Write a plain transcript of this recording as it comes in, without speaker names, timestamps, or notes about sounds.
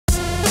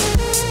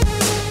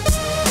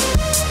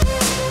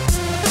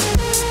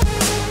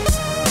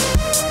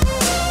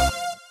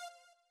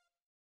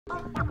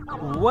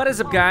What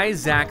is up, guys?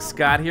 Zack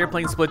Scott here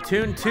playing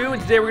Splatoon 2,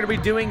 and today we're going to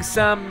be doing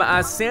some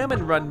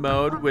Salmon Run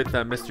mode with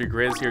Mr.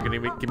 Grizz here.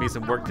 Going to give me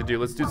some work to do.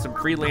 Let's do some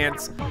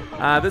freelance.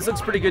 This looks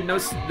pretty good. No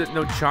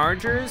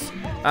chargers.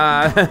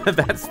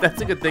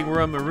 That's a good thing. We're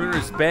on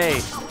Marooner's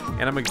Bay,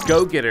 and I'm a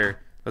go-getter.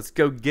 Let's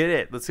go get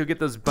it. Let's go get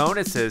those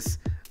bonuses.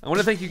 I want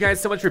to thank you guys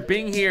so much for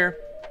being here.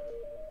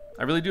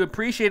 I really do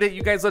appreciate it.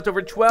 You guys left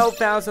over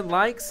 12,000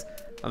 likes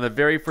on the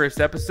very first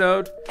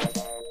episode.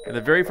 And the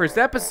very first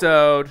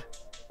episode,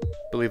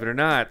 believe it or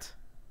not,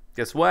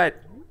 guess what?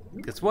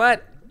 Guess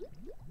what?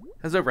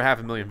 Has over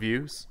 500,000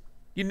 views.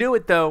 You knew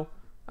it though.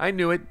 I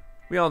knew it.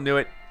 We all knew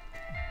it.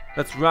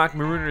 Let's rock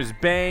Marooner's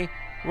Bay.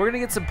 We're gonna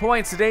get some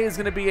points. Today is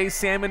gonna be a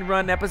Salmon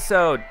Run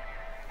episode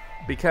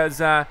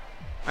because I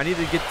need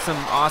to get some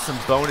awesome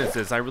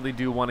bonuses. I really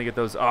do want to get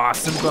those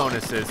awesome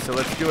bonuses. So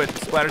let's do it.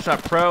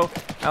 Splattershot Pro.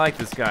 I like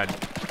this gun.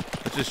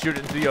 Let's just shoot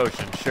it into the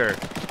ocean. Sure.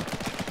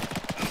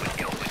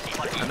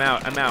 I'm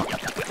out. I'm out.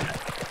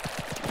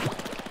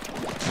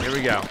 Here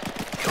we go.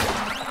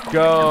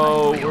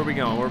 Go. Where are we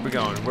going? Where are we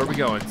going? Where are we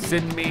going?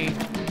 Send me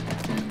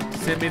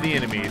the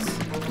enemies.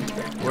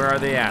 Where are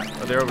they at?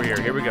 Oh, they're over here.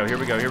 Here we go. Here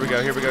we go. Here we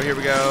go. Here we go. Here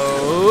we go.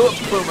 Ooh,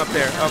 boom, up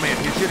there. Oh man,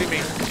 he's shooting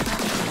me.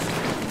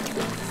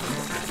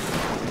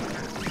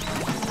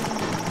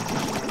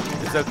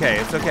 It's okay.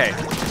 It's okay.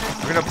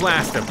 We're gonna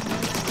blast him.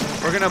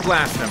 We're gonna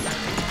blast him.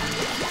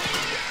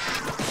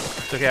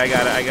 It's okay. I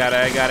got it. I got it.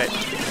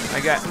 I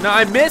got it. No,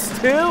 I missed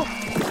too?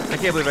 I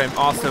can't believe I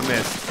also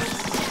missed.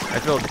 I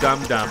feel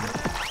dumb.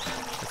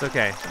 It's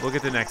okay. We'll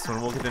get the next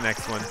one. We'll get the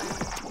next one.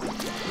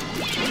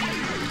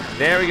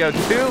 There we go. 2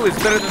 is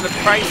better than the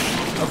price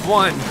of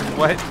 1.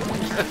 What?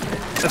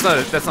 That's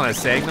not a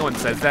saying. No one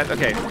says that.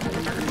 Okay.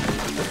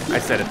 I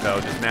said it though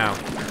just now.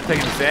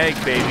 Taking this egg,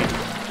 baby.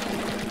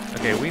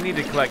 Okay, we need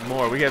to collect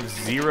more. We have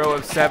 0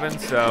 of 7,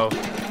 so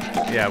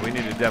yeah, we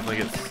need to definitely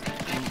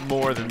get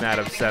more than that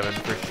of 7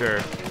 for sure.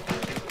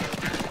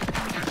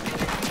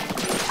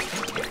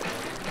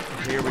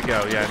 Here we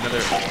go. Yeah,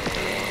 another.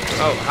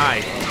 Oh,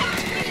 hi.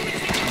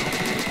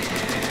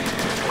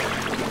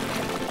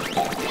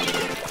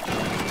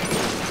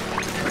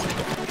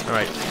 All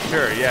right,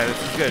 sure. Yeah, this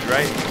is good,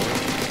 right?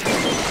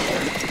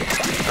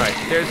 All right,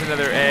 there's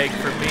another egg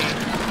for me.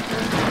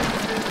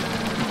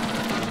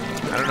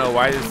 I don't know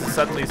why this is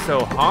suddenly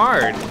so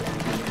hard.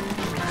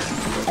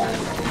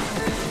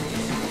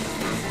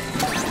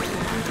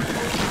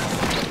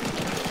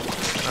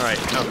 All right.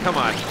 Oh, come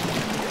on.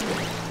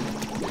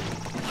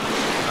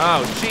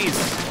 Oh,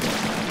 jeez.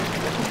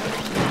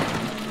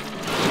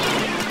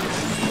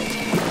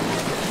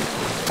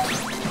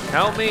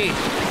 Help me.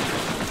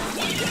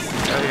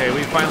 Okay,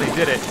 we finally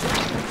did it.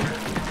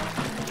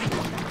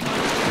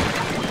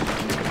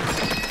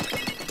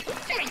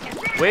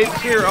 Wait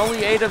here,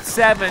 only 8 of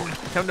 7.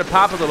 Come to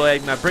pop a little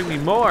egg, now bring me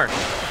more.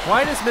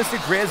 Why does Mr.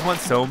 Grizz want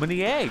so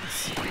many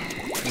eggs?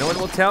 No one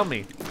will tell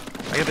me.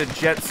 I got the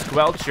jet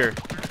squelcher.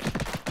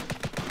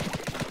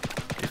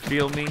 You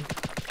feel me?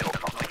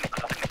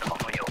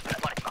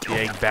 The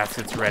egg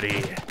basket's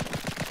ready.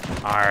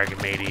 Arg,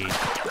 matey.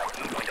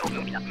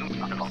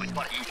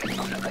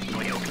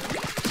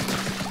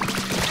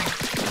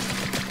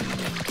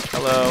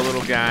 Hello,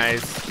 little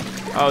guys.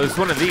 Oh, there's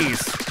one of these.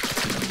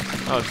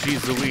 Oh,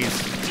 geez Louise.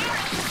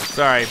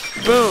 Sorry.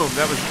 Boom!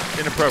 That was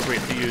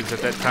inappropriate to use at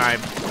that time.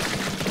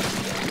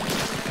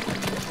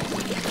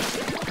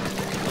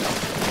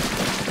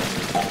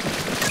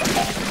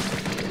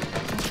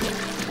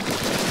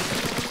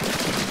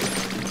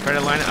 Trying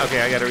to line it.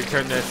 Okay, I gotta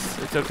return this.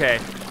 It's okay.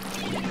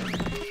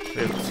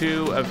 We have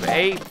 2 of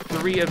 8,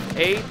 3 of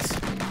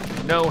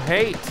 8. No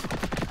hate.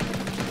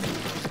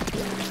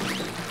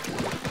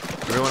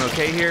 Everyone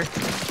okay here?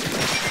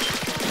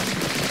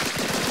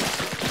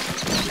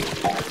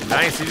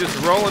 Nice, he's just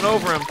rolling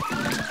over him.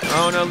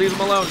 Oh no, leave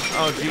him alone.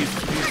 Oh jeez.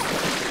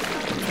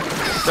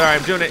 Sorry,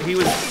 I'm doing it. He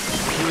was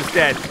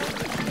dead.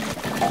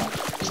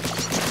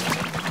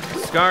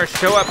 Scar,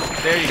 show up.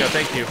 There you go,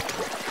 thank you.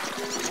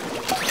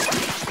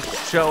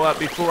 Show up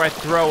before I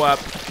throw up.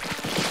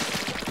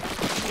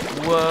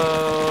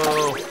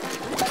 Whoa.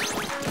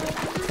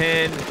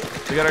 10.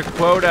 We got our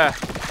quota.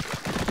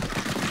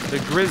 The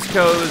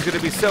Grizzco is going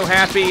to be so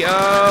happy.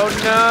 Oh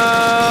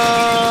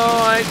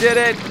no! I did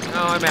it.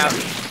 Oh, I'm out.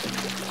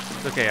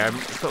 It's okay.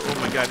 Oh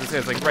my God, this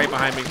guy's like right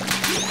behind me.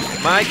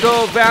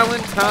 Michael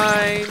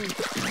Valentine.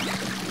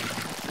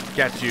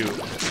 Got you.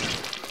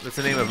 That's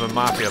the name of a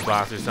mafia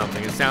boss or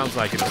something. It sounds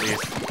like it at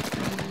least.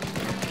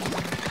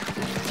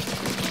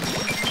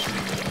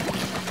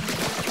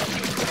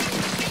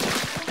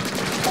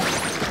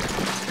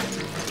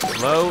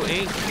 Low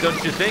ink,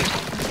 don't you think?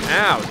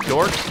 Ow,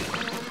 dork.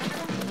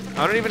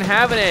 I don't even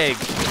have an egg.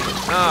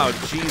 Oh,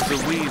 jeez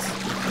Louise.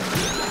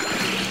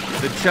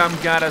 The chum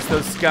got us,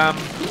 those scum.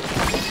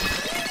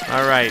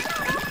 All right.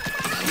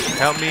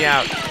 Help me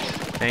out.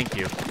 Thank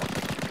you.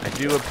 I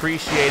do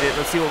appreciate it.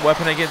 Let's see what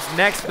weapon I get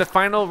next. The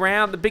final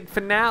round, the big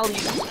finale.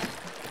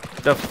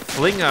 The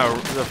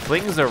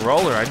fling's a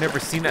roller. I've never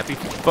seen that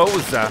before.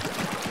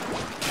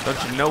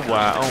 Don't you know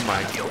why? Oh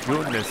my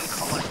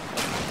goodness.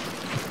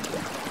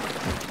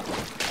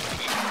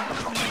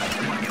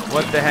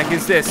 What the heck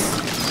is this?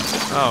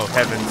 Oh,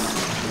 heavens.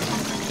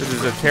 This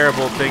is a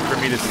terrible thing for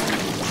me to...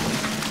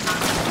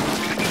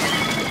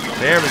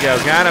 There we go.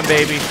 Got him,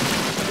 baby.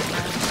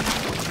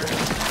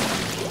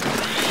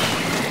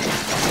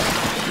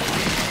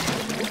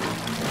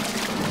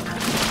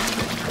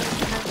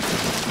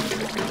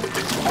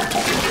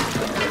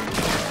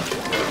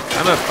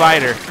 I'm a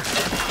fighter.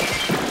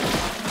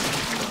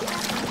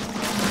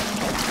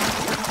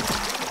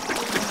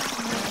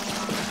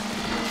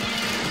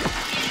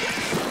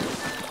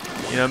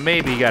 You know,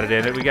 maybe he got it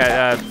in. We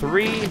got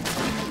 3.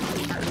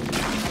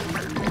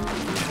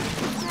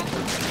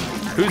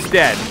 Who's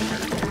dead?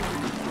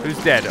 Who's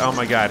dead? Oh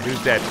my God,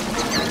 who's dead?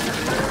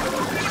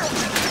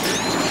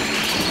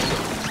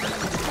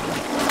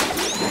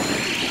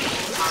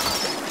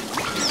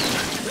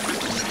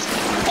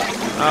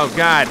 Oh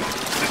God.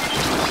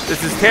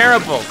 This is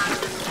terrible.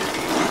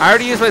 I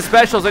already used my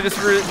specials. I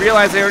just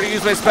realized I already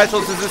used my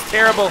specials. This is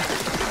terrible.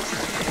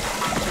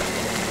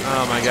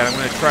 Oh my God, I'm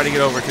gonna try to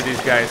get over to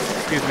these guys.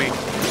 Excuse me.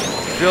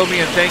 Fill me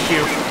and thank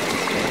you.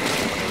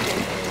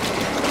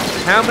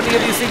 How many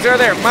of these things are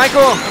there?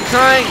 Michael, I'm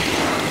trying.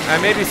 I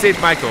maybe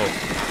saved Michael.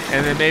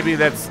 And then maybe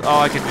that's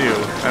all I can do.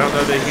 I don't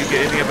know that he can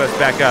get any of us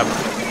back up.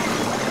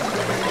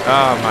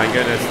 Oh my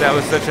goodness, that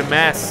was such a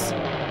mess.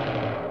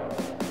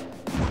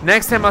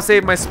 Next time I'll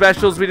save my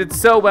specials. We did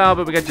so well,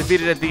 but we got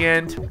defeated at the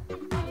end.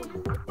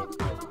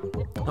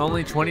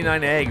 Only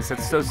 29 eggs.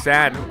 That's so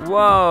sad.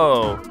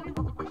 Whoa.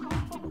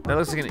 That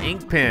looks like an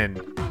ink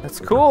pen. That's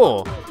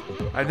cool.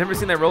 I've never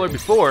seen that roller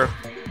before.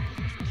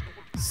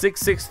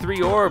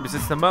 663 orbs.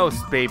 It's the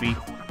most, baby.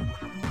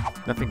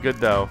 Nothing good,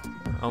 though.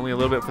 Only a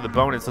little bit for the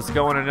bonus. Let's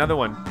go on another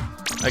one.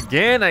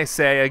 Again, I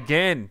say.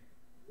 Again.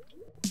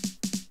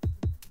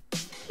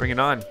 Bring it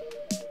on.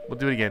 We'll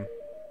do it again.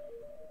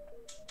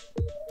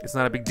 It's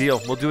not a big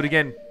deal. We'll do it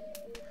again.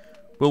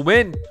 We'll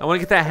win. I want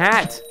to get that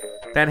hat.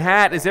 That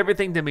hat is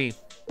everything to me.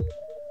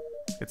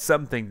 It's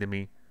something to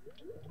me.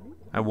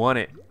 I want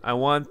it. I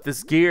want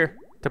this gear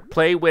to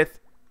play with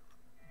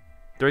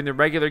during the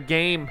regular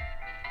game.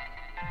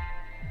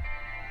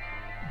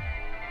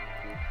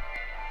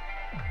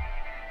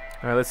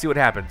 All right, let's see what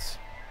happens.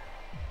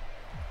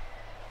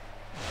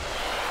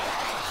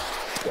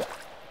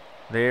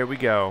 There we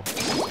go.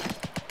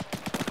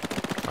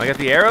 I got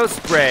the arrow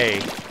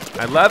spray.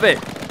 I love it.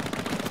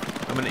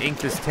 I'm gonna ink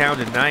this town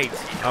tonight.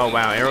 Oh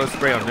wow, arrow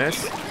spray on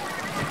this.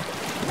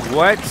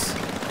 What?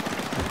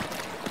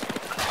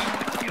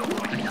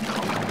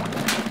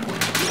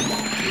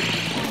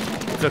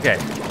 It's okay.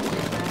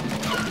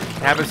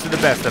 It happens to the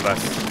best of us.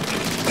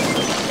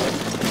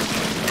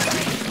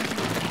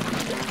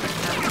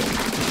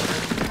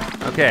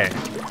 Okay.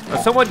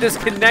 Oh, someone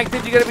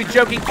disconnected? You gotta be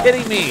joking,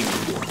 kidding me.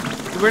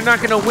 We're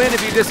not gonna win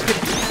if you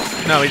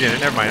disconnect. No, he didn't.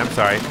 Never mind. I'm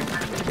sorry.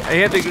 He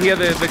had the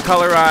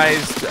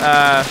colorized.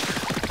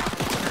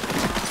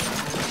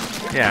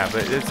 Yeah,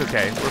 but it's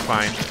okay. We're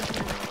fine.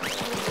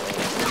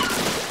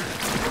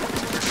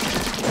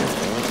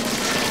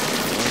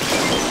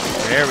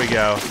 There we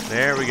go.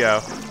 There we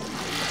go.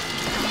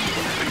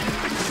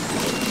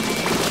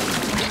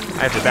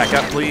 I have to back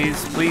up,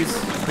 please. Please.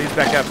 Please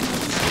back up.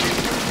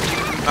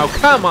 Oh,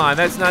 come on.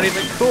 That's not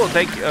even cool.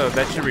 Thank you. Oh,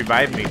 that should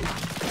revive me.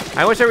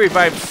 I wish I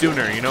revived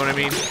sooner. You know what I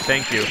mean?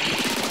 Thank you.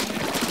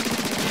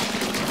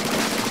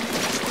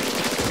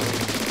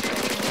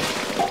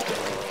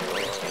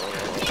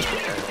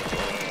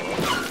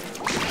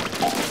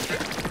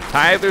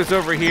 Tyler's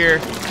over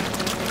here.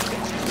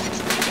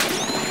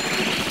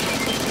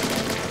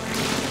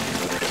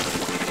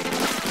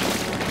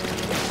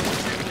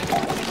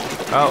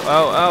 Oh,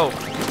 oh, oh.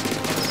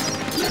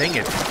 Dang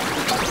it.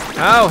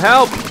 Oh,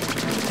 help!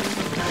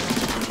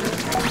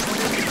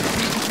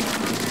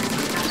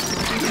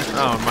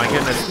 Oh my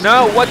goodness.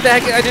 No, what the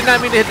heck? I did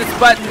not mean to hit this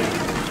button.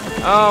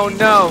 Oh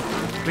no.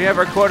 We have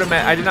our quota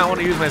met. I did not want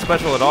to use my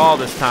special at all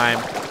this time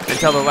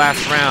until the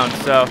last round,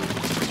 so.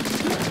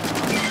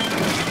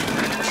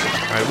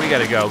 Alright, we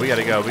gotta go. We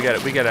gotta go. We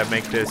gotta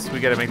make this. We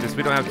gotta make this.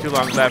 We don't have too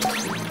long left.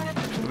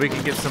 We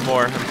can get some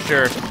more, I'm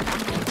sure.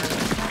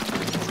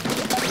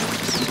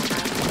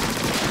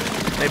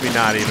 Maybe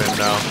not even,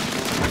 though.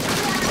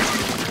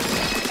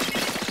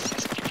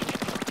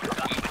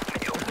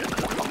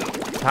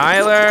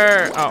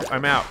 Tyler! Oh,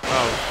 I'm out.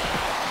 Oh.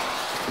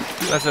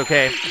 That's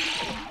okay.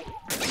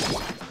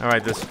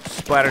 Alright, this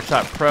Splatter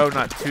Shot Pro,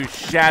 not too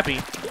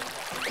shabby.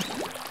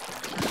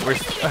 We're,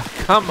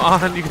 come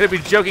on, you gotta be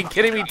joking,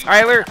 kidding me,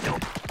 Tyler?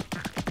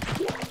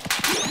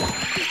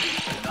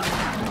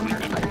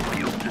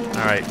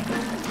 Alright.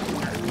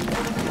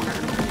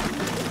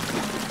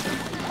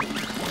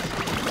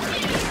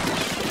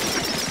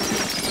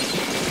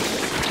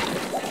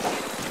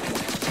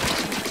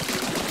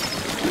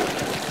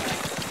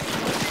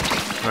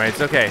 Alright,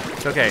 it's okay.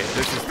 It's okay.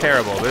 This is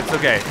terrible, but it's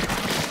okay.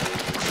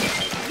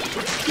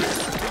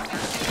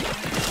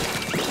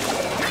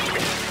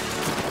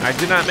 I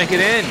did not make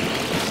it in.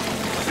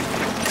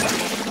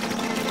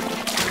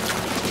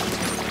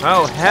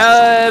 Oh,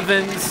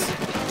 heavens.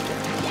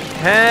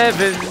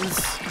 Heavens.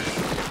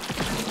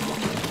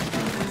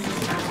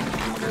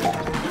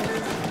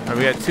 All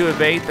right, we got 2 of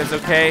 8. That's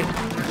okay.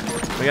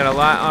 We got a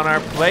lot on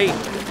our plate.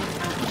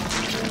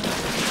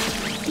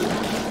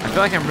 I feel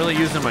like I'm really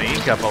using my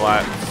ink up a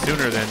lot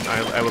sooner than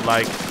I would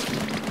like.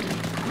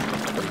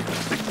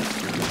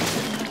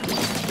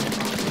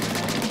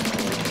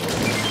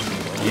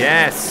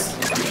 Yes!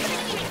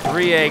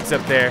 3 eggs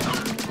up there.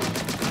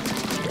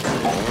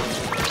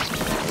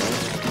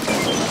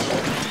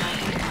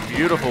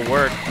 Beautiful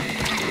work.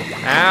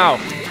 Ow!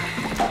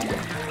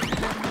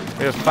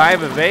 We have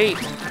 5 of 8.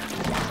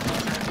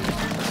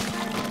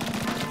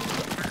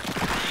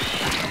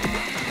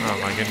 Oh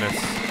my goodness.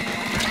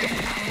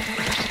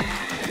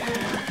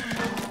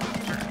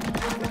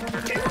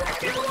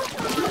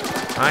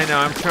 I know,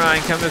 I'm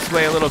trying. Come this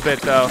way a little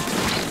bit though.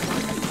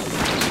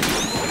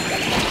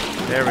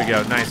 There we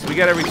go, nice. We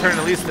gotta return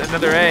at least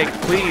another egg,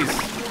 please.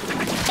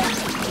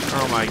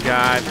 Oh my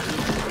god.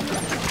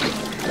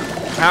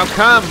 How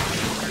come?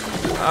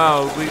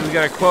 Oh, we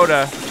got a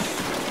quota.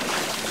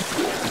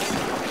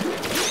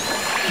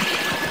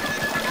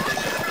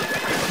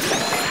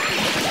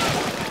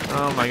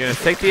 Oh my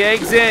goodness, take the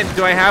eggs in.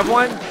 Do I have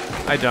one?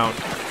 I don't.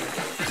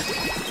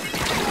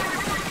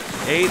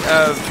 8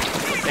 of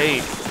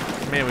 8.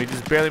 Man, we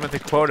just barely met the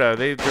quota.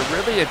 They're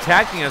really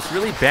attacking us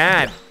really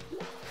bad.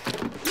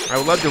 I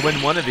would love to win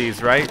one of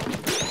these, right?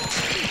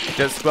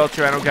 Just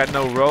Squelcher, I don't got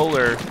no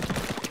roller.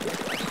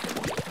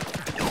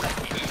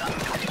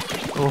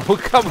 Oh,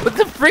 come on,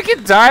 the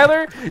freaking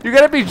Tyler? You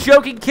gotta be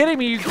joking, kidding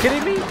me. You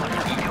kidding me?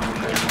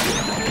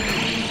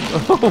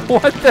 Oh,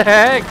 what the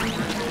heck?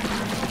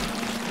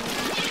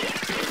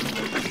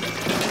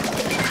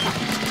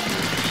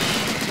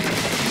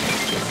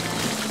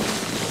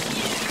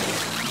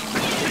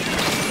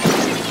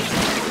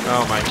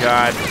 Oh my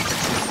god.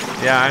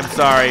 Yeah, I'm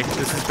sorry.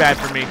 This is bad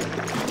for me.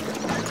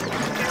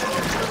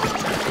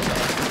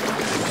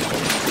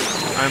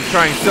 I'm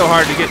trying so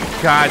hard to get,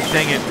 god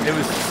dang it. It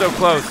was so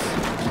close.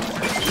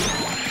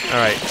 All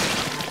right,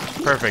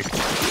 perfect.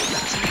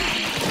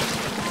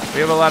 We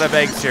have a lot of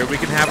eggs here. We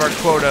can have our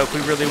quota if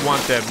we really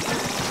want them.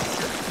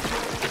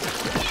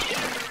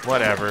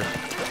 Whatever.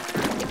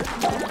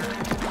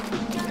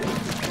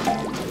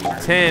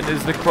 10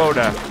 is the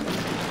quota.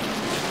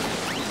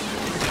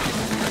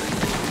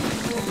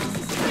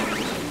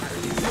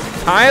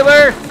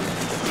 Tyler?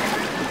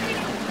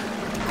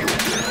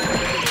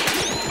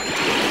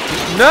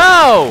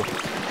 No!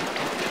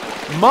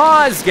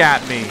 Ma's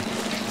got me.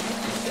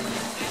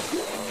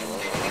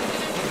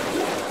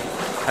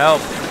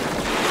 Help.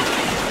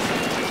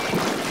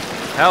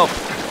 Help.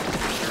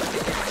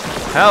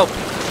 Help.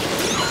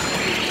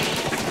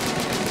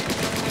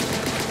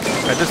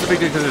 Alright, this will be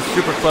good because it's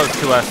super close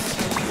to us.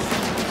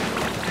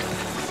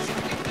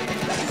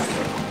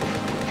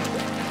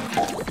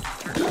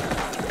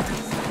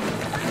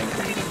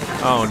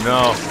 Oh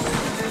no.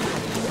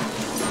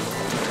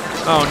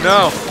 Oh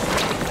no.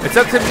 It's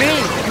up to me.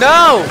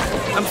 No!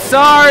 I'm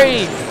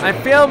sorry. I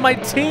failed my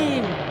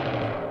team.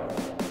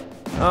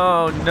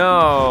 Oh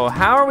no.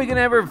 How are we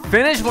gonna ever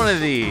finish one of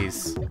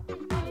these?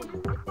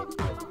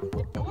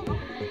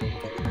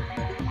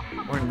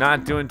 We're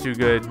not doing too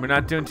good. We're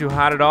not doing too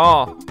hot at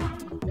all.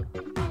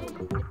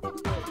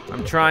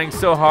 I'm trying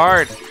so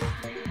hard.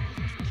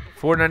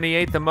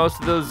 498, the most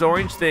of those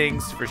orange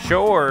things for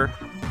sure.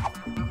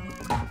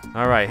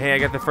 All right, hey, I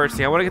got the first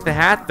thing. I want to get the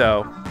hat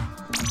though.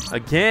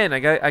 Again, I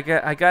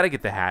gotta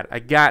get the hat. I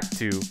got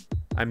to.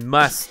 I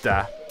must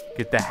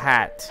get the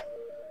hat.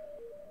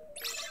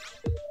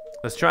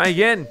 Let's try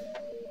again.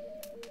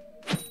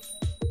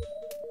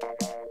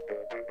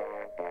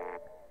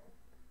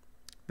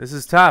 This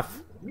is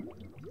tough.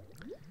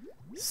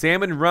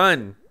 Salmon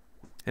Run,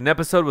 an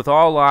episode with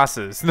all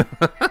losses.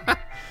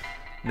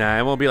 Nah,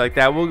 it won't be like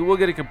that. We'll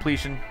get a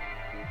completion.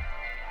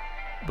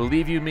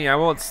 Believe you me, I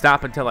won't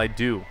stop until I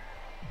do.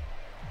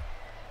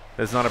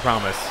 That's not a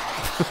promise.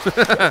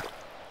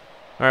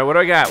 All right, what do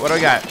I got? What do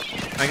I got?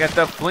 I got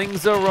the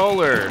Flingza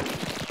roller.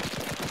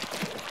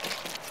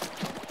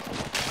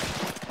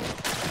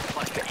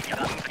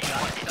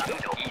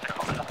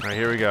 All right,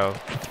 here we go.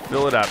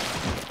 Fill it up.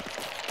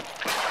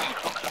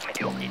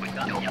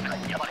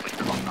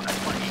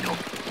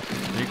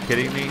 Are you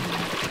kidding me?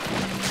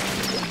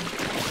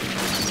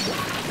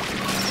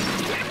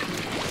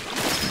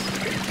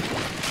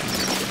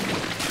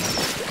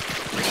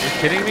 Are you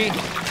kidding me?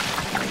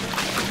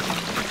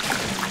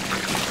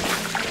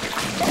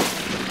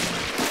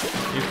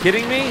 You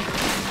kidding me?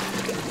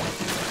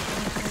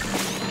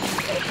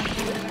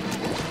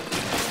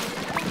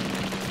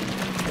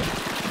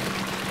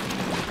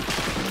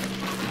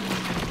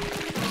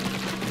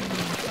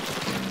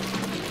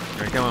 All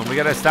right, come on, we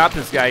gotta stop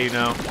this guy, you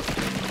know.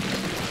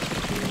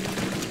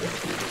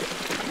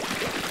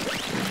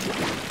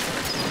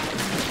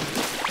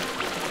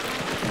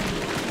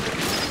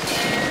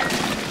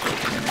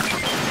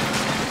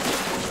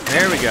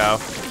 There we go.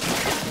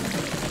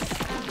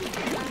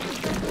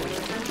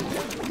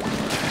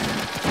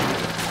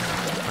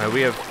 All right,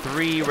 we have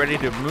 3 ready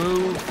to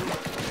move.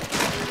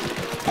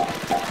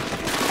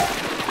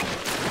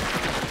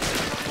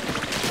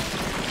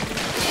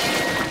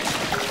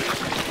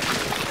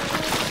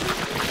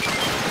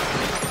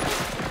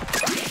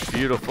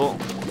 beautiful.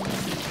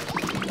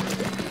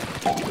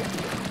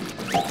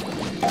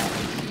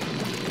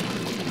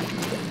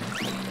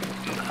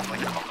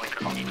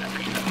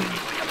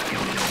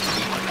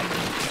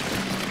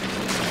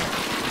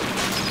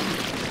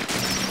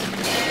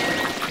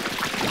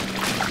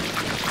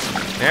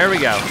 There we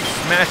go.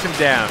 Smash him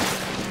down.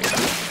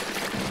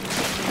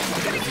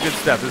 This is good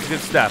stuff. This is good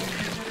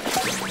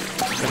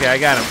stuff. Okay, I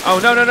got him. Oh,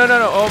 no, no, no, no,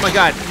 no. Oh, my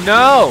God.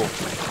 No.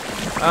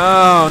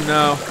 Oh,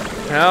 no.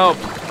 Help.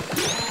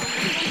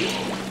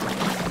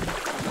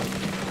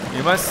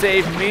 You must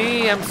save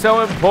me. I'm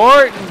so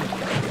important.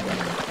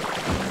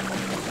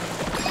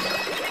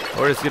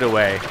 Or just get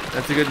away.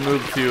 That's a good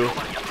move, too.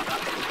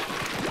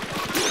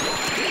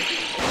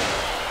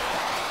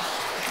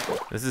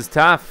 This is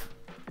tough.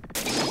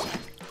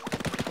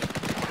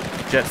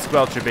 Jet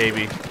Squelcher,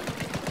 baby.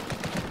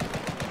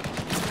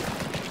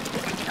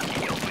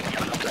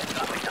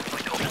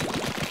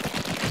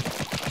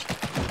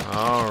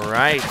 All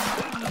right.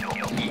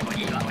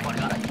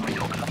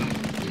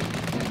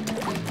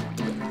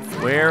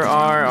 Where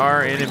are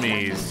our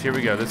enemies? Here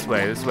we go, this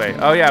way, this way.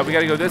 Oh yeah, we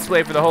gotta go this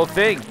way for the whole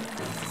thing.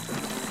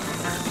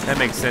 That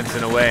makes sense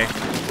in a way.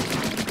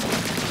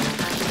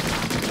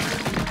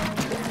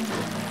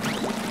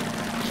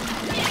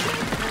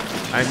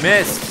 I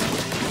missed.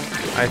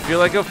 I feel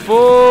like a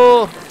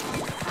fool.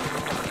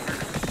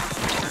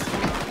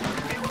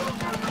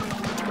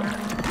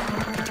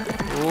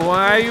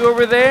 Why are you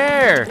over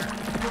there?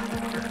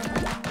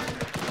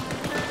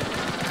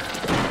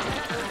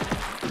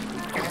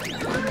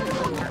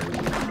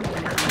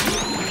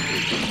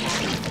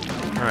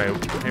 All right,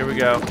 here we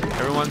go.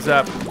 Everyone's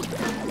up.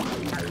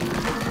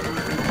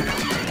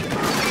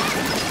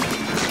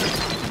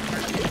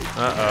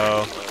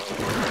 Uh-oh.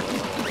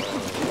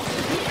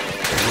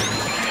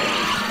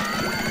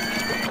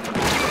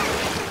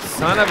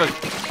 Son of a...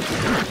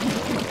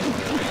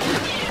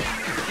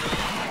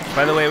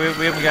 By the way,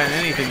 we haven't gotten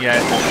anything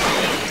yet.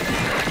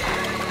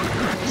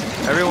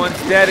 Everyone's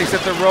dead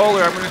except the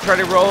roller. I'm gonna try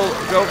to go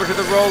over to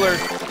the roller.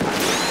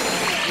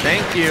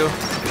 Thank you.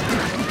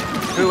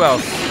 Who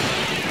else?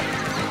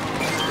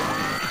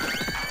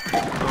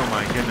 Oh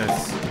my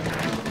goodness.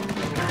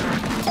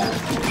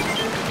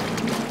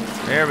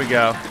 There we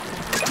go.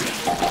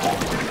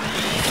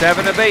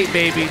 7 of 8,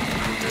 baby.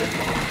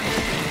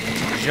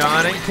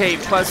 John and Kate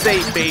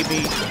 +8,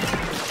 baby.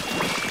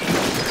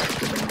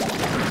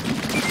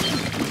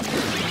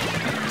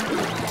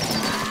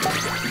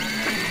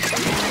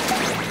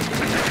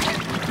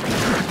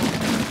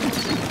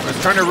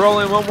 Let's try to roll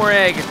in one more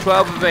egg at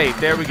 12 of 8.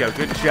 There we go.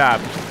 Good job.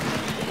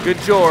 Good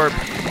job.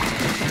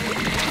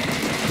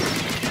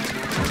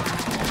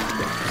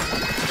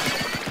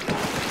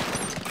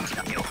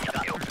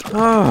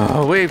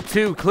 Oh, wave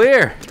 2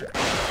 clear.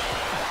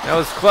 That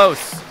was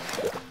close.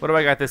 What do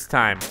I got this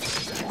time?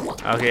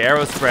 Okay,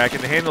 arrow spray. I can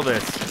handle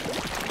this.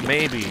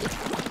 Maybe.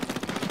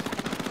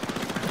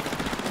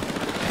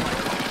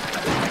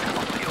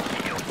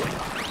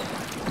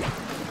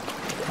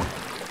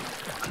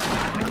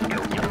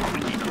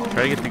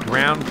 Try to get the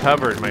ground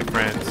covered, my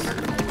friends.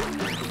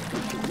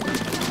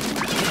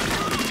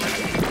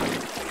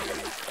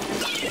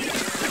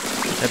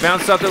 I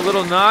bounced off the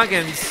little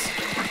noggins.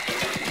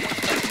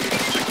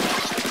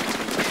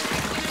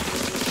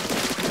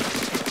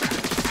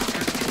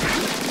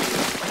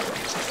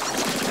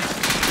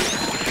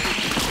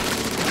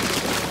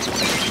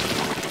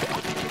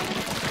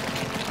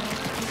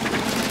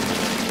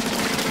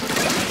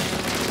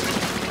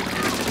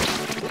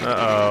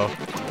 Uh-oh.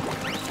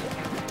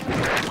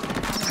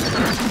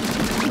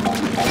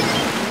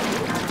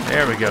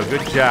 There we go.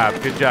 Good job.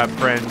 Good job,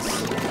 friends.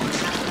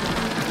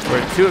 We're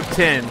at 2 of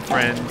 10,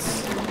 friends.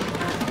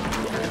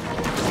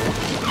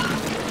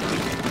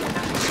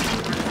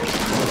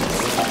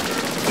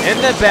 In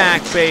the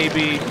back,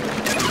 baby.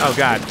 Oh,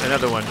 God.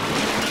 Another one.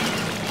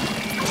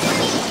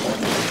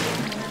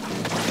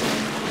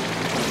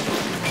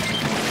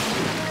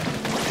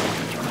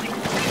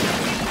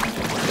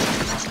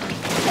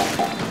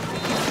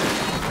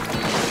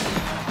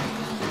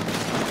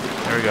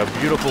 There we go.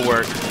 Beautiful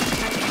work.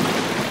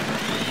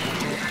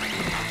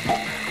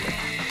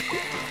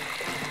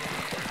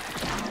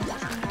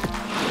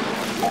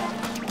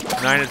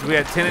 We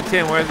have 10 and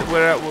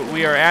 10.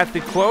 We are at the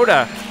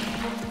quota.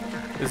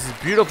 This is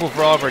beautiful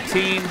for all of our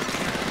team.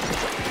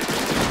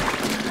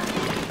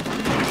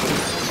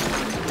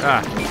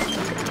 Ah,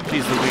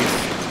 jeez Louise.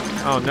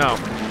 Oh no.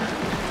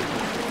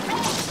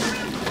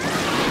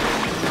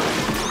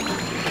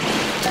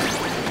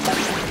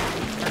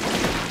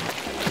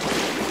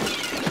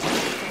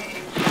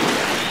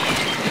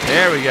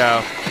 There we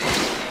go.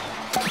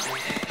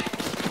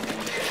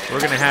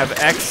 We're gonna have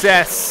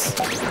excess.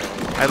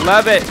 I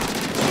love it.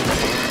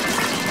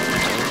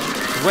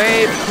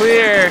 Wave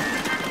clear.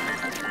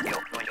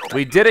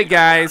 We did it,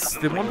 guys.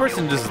 Did one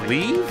person just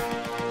leave?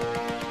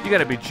 You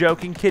gotta be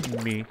joking,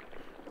 kidding me.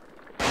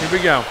 Here we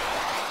go.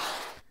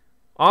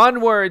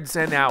 Onwards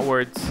and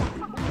outwards.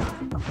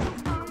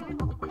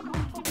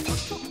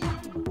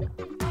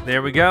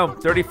 There we go.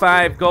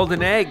 35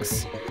 golden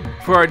eggs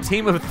for our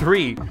team of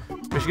 3.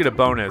 should get a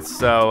bonus.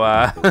 So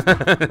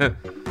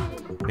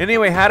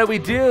anyway, how do we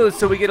do?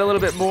 So we get a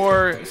little bit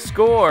more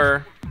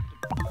score.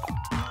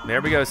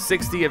 There we go,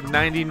 60 of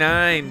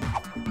 99.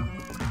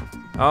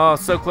 Oh,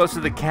 so close to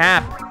the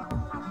cap.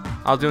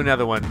 I'll do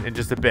another one in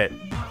just a bit.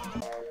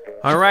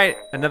 All right,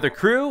 another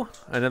crew,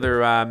 another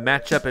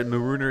matchup at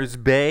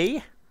Marooners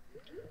Bay.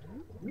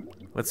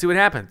 Let's see what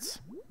happens.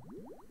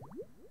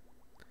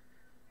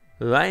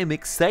 I am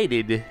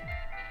excited. Here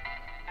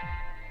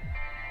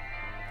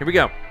we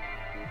go.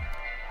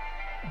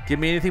 Give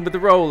me anything but the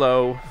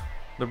Rolo.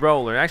 The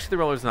roller. Actually, the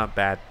roller's not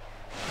bad.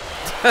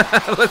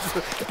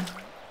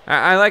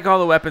 I like all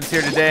the weapons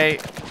here today.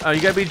 Oh,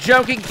 you gotta be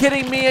joking,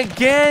 kidding me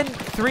again?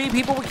 3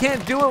 people? We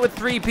can't do it with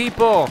 3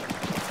 people.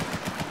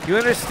 You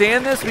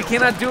understand this? We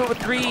cannot do it with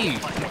 3.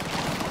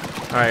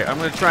 All right, I'm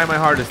gonna try my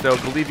hardest though.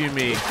 Believe you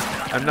me,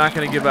 I'm not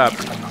gonna give up.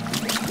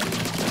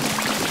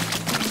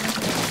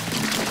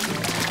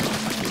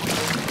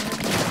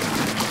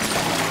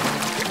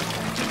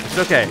 It's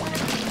okay.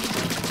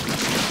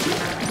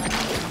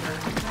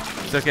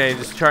 It's okay,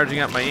 just charging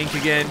up my ink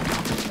again.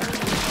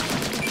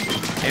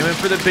 Aiming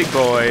for the big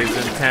boys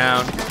in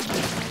town.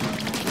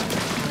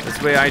 This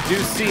way I do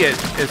see it.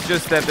 It's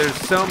just that there's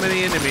so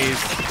many enemies.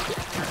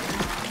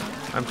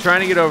 I'm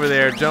trying to get over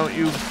there. Don't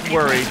you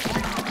worry.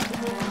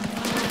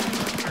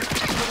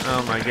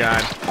 Oh my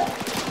god.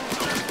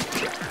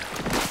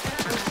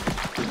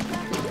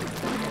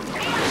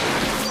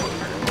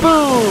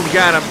 Boom!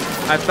 Got him.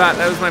 I thought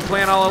that was my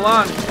plan all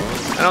along.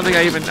 I don't think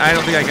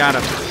I got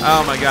him.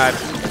 Oh my god.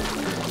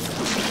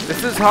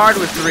 This is hard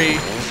with 3.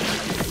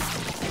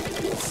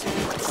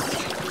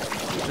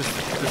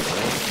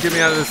 Just get me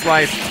out of this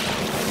life.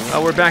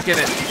 Oh, we're back in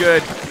it.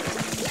 Good.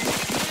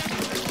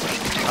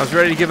 I was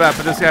ready to give up,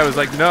 but this guy was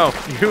like, no,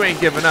 you ain't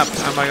giving up.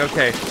 I'm like,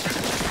 okay.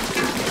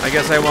 I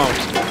guess I won't.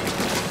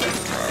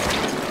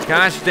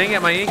 Gosh dang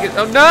it, my ink is,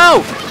 oh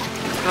no!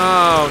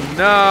 Oh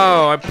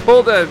no, I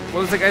pulled a,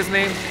 what was the guy's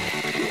name?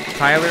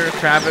 Tyler,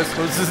 Travis,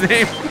 what was his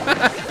name?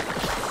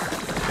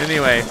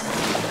 Anyway.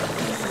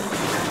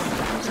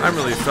 I'm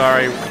really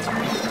sorry.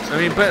 I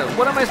mean, but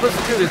what am I supposed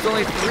to do? There's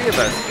only 3 of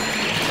us.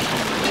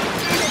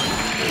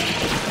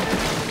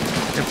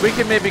 If we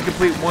can maybe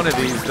complete one of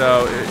these,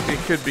 though, it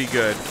could be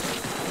good.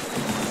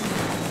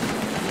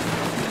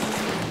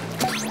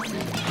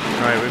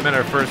 All right, we met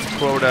our first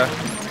quota.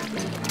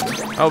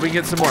 Oh, we can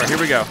get some more. Here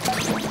we go.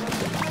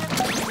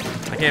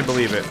 I can't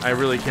believe it. I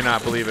really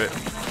cannot believe it.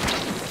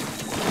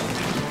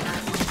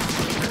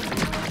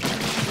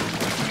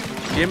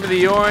 Give me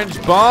the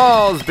orange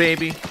balls,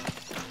 baby.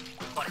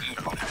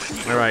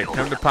 All right,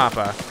 come to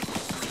Papa.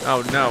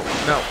 Oh, no,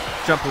 no.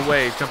 Jump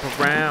away, jump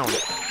around.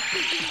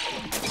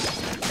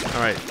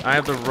 All right, I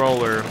have the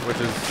roller, which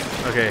is,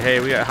 okay, hey,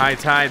 we got high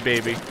tide,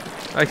 baby.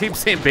 I keep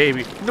saying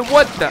baby. No,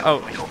 what the,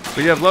 oh,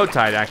 we have low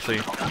tide,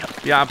 actually.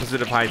 The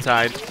opposite of high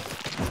tide.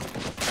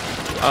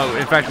 Oh,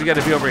 in fact, we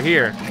gotta be over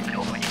here.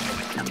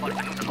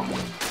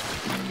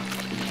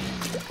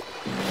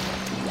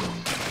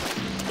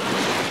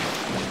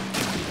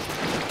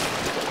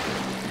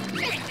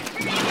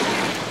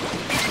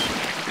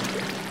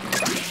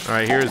 All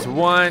right, here's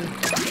 1,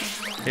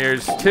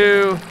 here's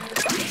 2,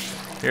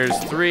 here's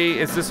 3.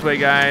 It's this way,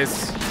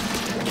 guys.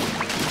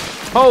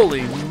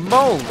 Holy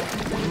moly,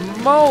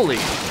 moly.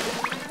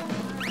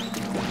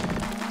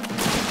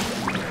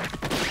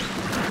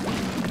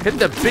 Hit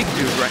the big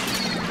dude right.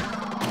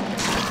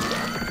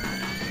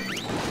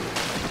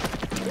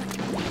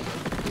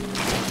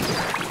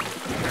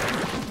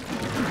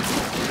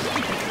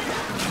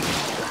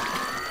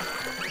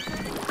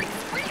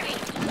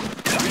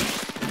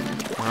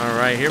 All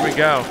right, here we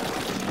go.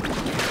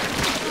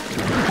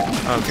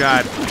 Oh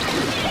God.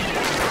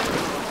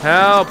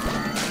 Help.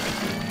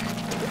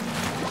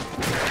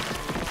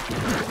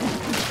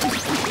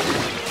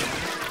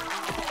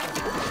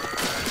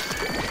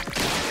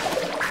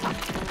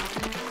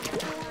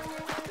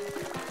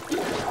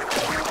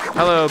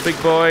 Hello,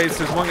 big boys.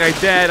 There's one guy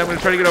dead. I'm gonna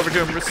try to get over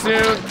to him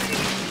soon.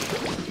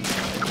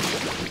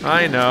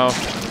 I know.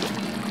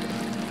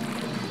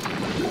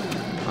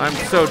 I'm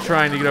so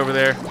trying to get over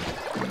there.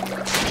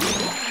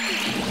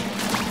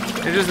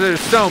 It's just there's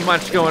so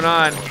much going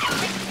on.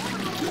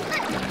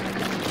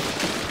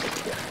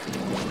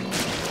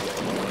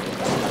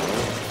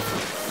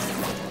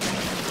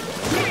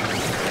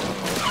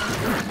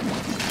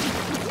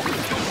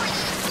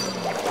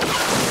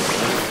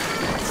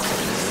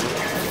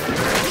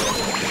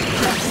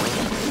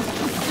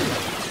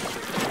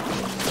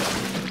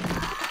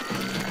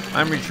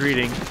 I'm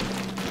retreating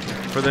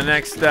for the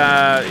next,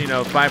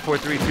 5, 4,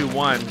 3, 2,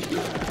 1.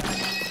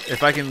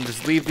 If I can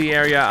just leave the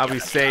area, I'll be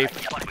safe.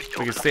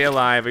 We can stay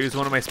alive. I used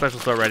one of my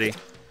specials already.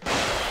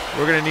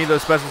 We're gonna need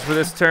those specials for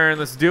this turn.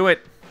 Let's do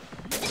it.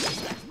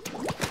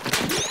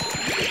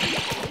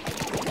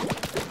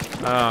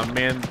 Oh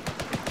man.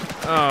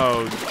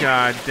 Oh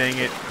God dang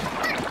it.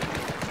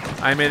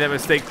 I made that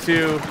mistake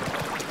too.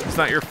 It's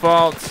not your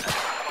fault.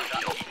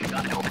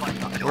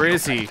 Where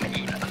is he?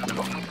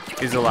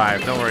 He's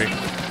alive, don't worry.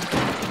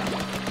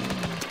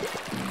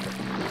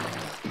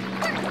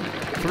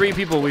 3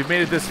 people. We've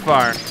made it this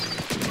far.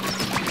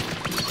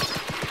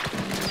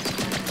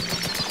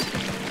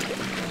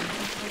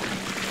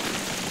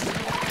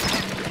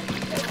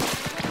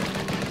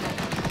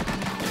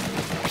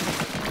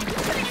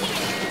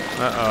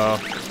 Uh-oh.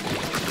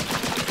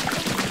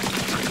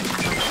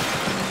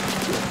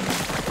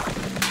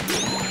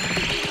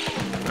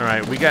 All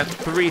right, we got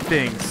 3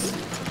 things.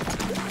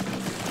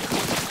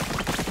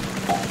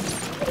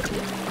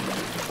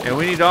 And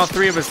we need all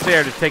 3 of us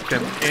there to take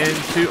them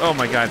into... Oh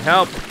my god,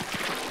 help!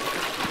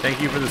 Thank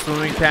you for the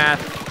swimming path.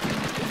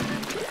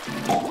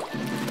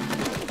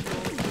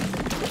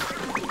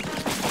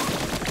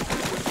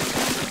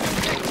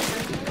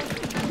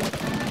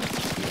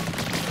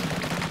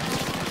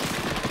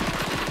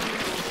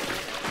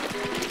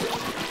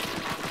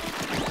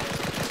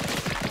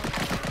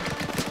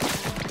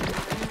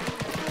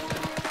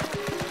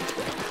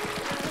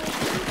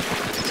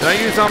 Did I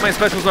use all my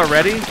specials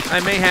already? I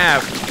may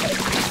have.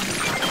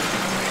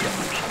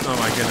 Oh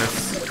my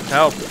goodness.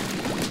 Help.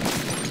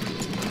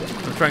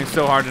 I'm trying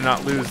so hard to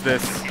not lose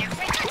this.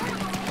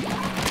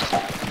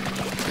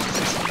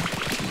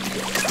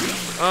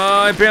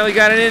 Oh, I barely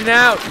got it in and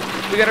out.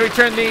 We gotta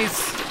return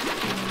these.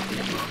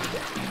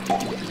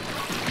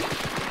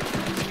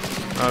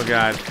 Oh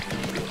god.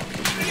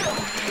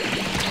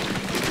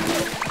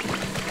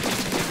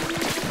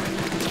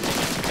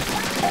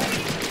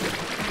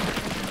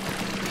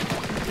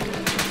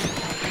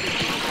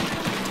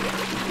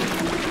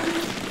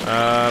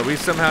 We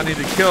somehow need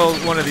to kill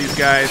one of these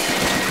guys.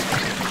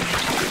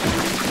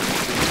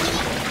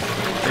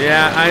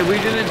 Yeah, we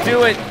didn't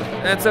do it.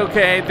 That's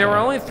okay. There were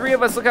only 3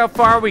 of us. Look how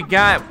far we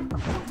got.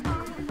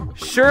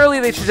 Surely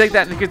they should take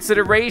that into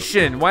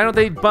consideration. Why don't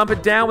they bump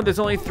it down when there's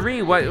only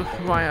 3? Why?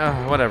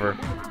 Whatever.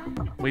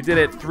 We did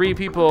it. 3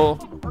 people.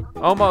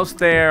 Almost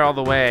there all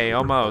the way.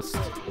 Almost.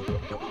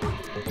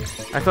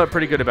 I felt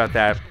pretty good about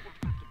that.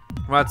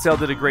 Rodsell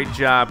did a great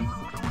job.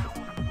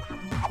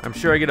 I'm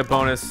sure I get a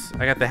bonus.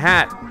 I got the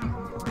hat.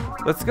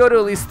 Let's go to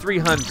at least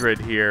 300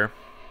 here.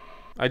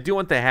 I do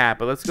want the hat,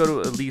 but let's go to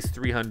at least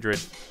 300.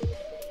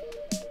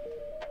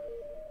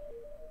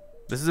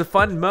 This is a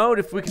fun mode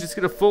if we can just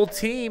get a full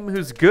team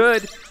who's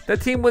good.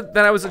 That team that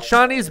I was at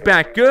Shawnee's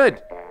back.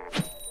 Good.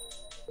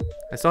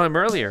 I saw him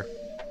earlier.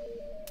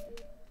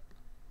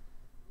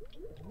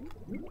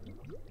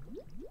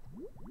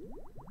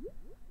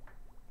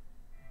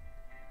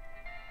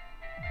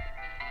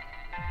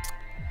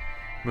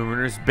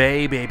 Moonrunners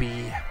Bay,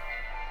 baby.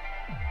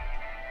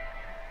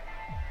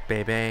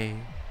 Baby.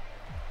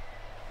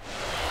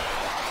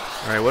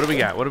 Alright, what do we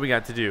got? What do we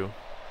got to do?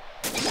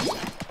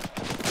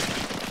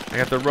 I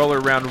got the roller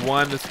round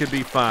 1. This could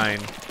be fine.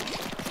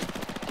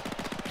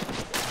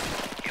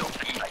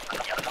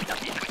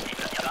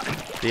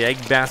 The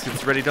egg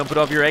basket's ready. Don't put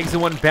all of your eggs in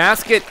one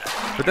basket.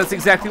 But that's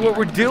exactly what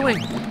we're doing.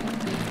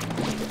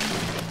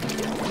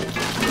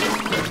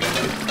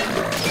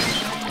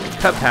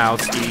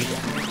 Kapowski.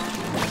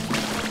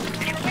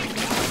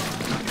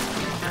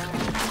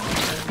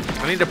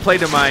 I need to play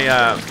to my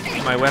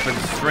my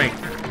weapon's strength.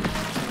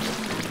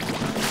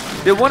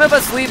 Did one of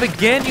us leave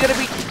again? You gotta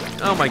be...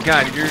 Oh my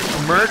god, you're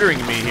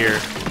murdering me here.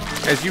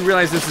 As you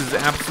realize this is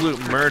absolute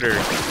murder.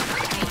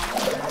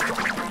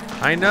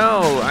 I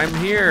know, I'm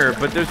here,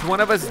 but there's one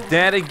of us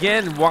dead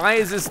again. Why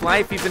is this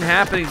life even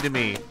happening to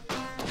me?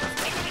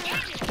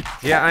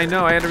 Yeah, I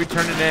know, I had to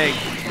return an egg.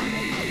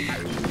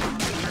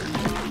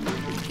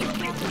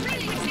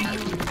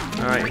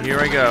 Alright, here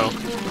I go.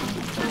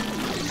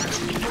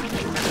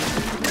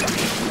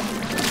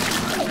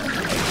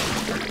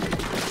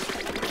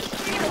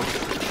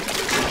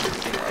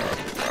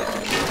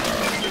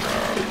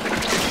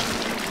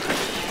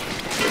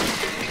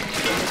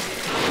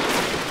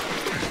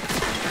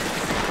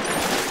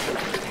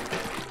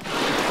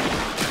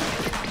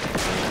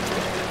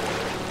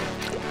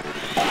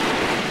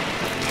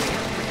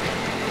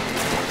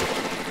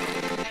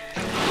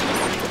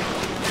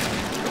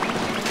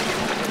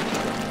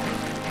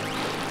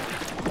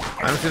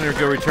 I'm just gonna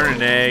go return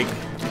an egg.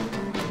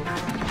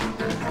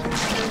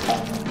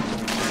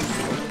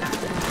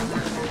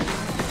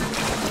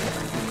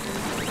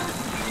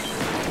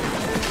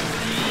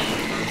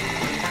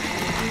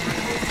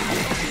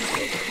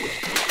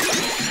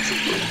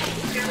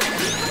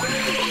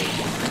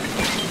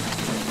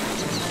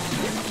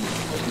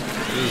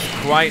 This is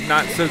quite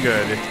not so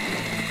good.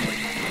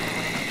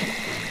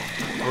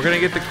 We're gonna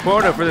get the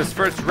quota for this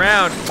first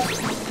round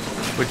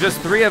with just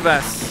 3 of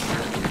us.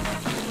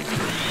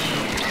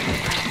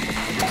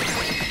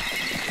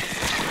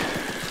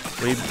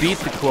 We beat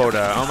the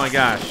quota. Oh my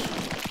gosh.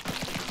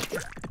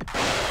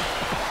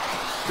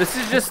 This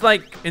is just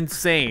like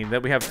insane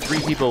that we have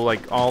 3 people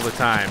like all the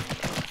time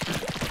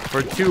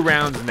for 2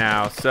 rounds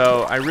now.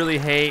 So I really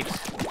hate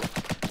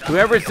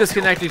whoever's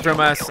disconnecting from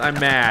us. I'm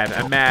mad.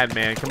 I'm mad,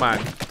 man. Come on.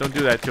 Don't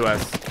do that to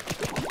us.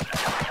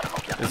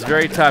 It's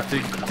very tough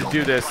to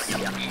do this.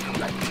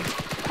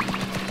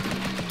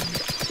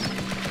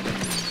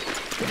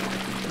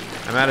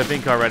 I'm out of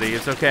ink already.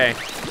 It's okay.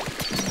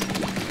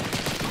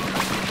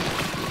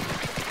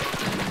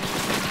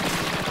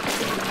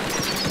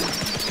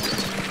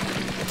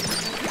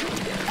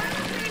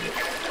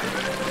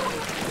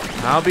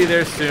 I'll be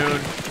there soon.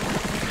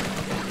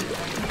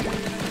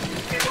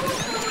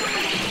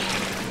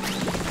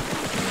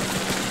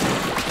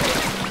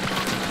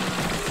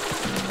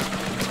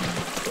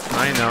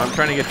 I know, I'm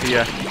trying to get to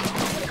you.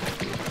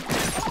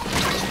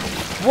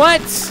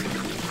 What?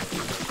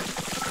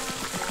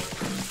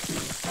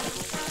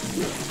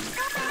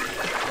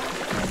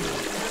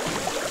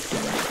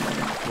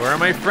 Where are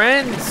my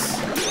friends?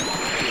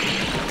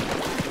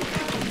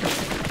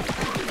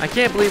 I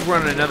can't believe we're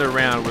on another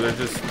round where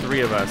there's just 3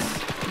 of us.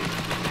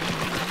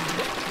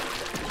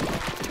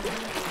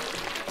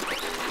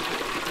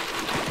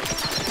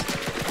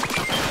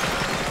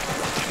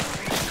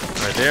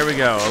 All right, there we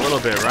go. A little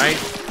bit, right?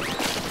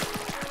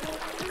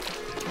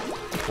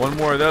 One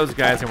more of those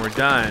guys and we're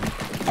done.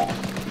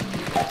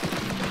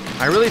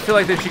 I really feel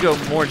like they should go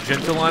more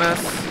gentle on us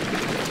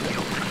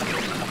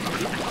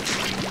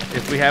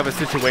if we have a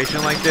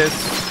situation like this.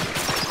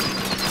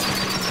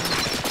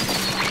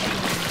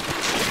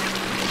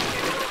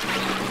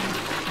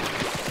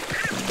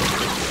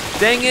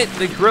 Dang it,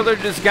 the griller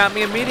just got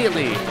me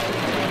immediately.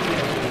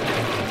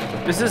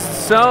 This is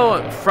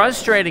so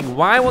frustrating.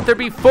 Why won't there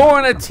be 4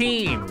 on a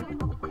team?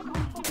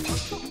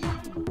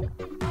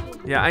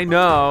 Yeah, I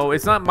know.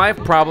 It's not my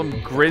problem,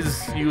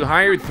 Grizz. You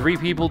hired 3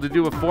 people to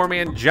do a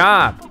 4-man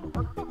job.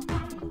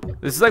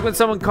 This is like when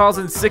someone calls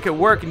in sick at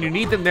work and you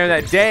need them there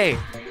that day.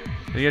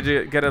 And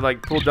you gotta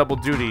like pull double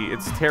duty.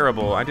 It's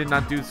terrible. I did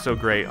not do so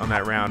great on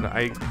that round.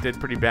 I did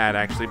pretty bad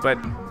actually, but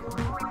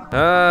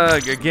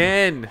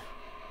again.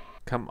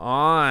 Come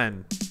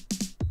on.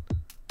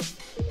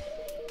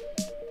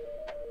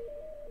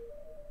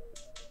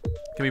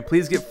 Can we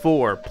please get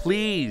 4?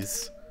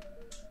 Please.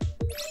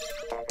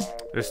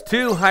 There's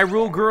 2,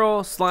 Hyrule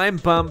Girl, Slime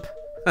Bump,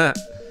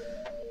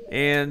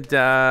 and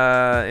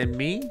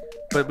me.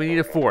 But we need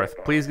a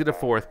 4th. Please get a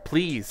 4th,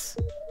 please.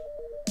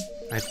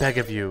 I beg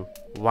of you.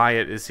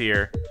 Wyatt is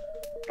here.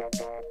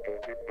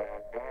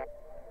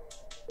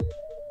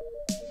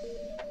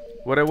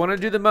 What I want to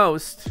do the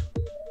most,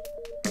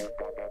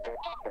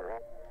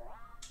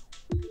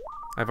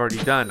 I've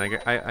already done.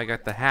 I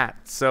got the hat.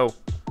 So,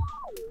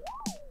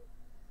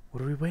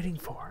 what are we waiting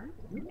for?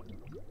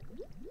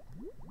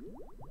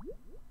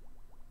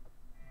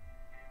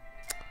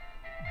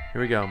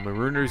 Here we go,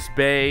 Marooner's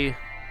Bay.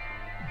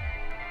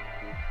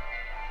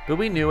 But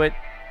we knew it.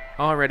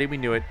 Already, we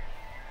knew it.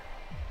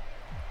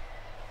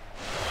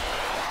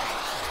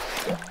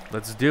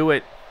 Let's do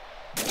it.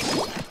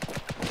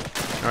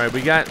 All right,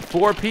 we got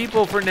 4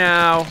 people for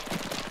now.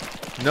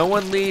 No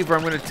one leave or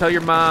I'm gonna tell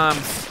your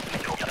moms.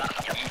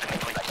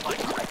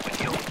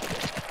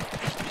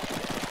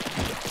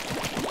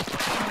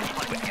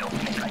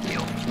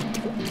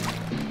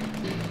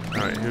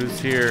 All right,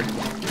 who's here?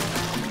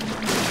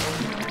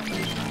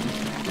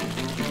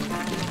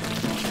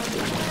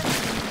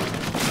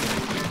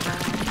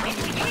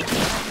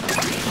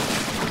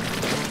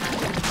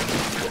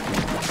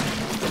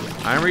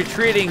 I'm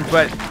retreating,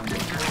 but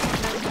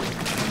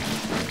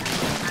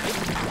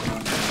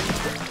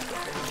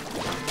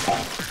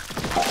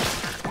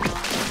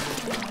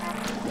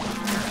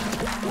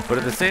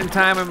at the same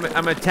time,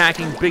 I'm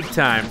attacking big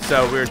time.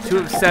 So we're 2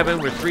 of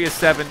 7, we're 3 of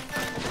 7.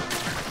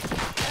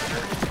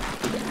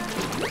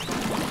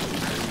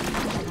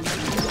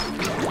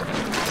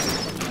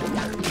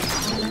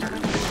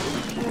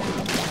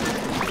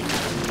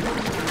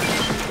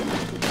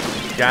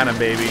 Got him,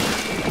 baby.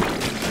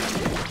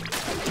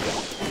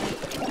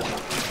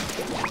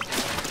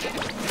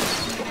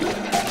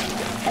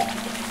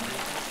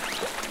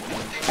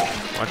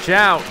 Watch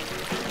out.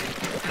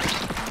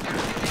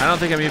 I don't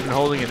think I'm even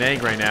holding an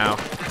egg right now.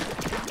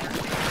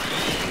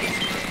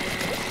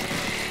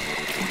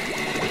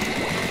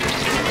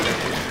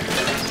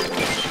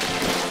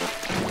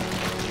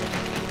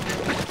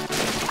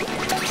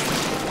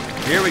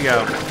 Here we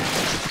go.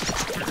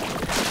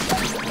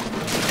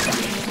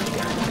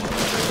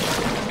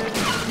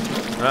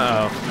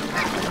 Uh-oh.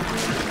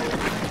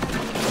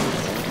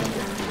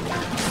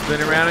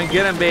 Spin around and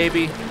get him,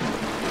 baby.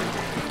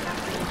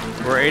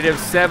 We're 8 of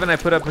 7. I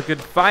put up a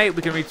good fight.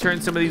 We can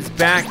return some of these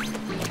back.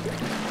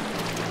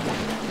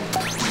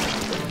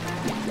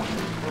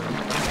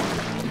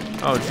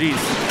 Oh, jeez.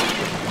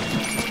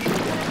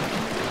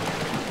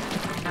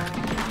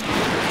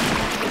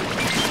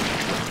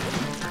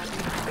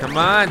 Come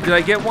on. Did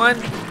I get one?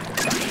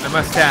 I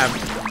must have.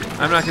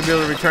 I'm not going to be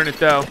able to return it,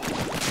 though.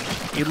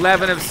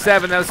 11 of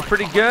 7. That was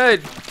pretty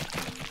good.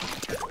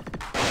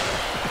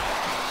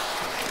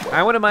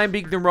 I wouldn't mind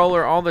beating the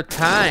roller all the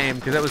time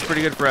because that was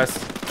pretty good for us.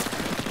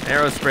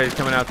 Arrow spray is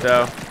coming out,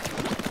 though.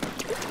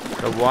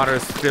 The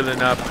water's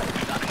filling up.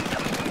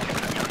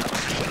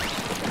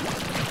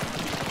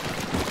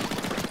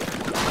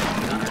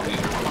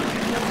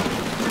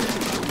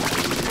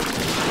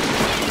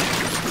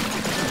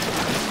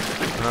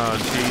 Oh,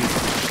 jeez.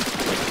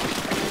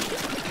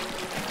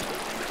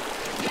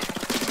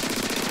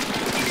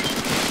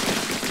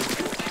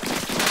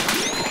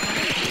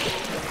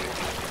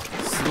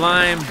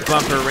 Slime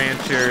Bumper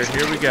Rancher.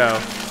 Here we go.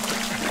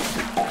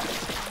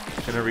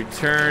 Gonna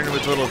return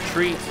with a little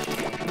treat.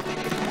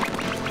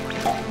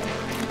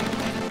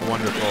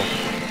 wonderful.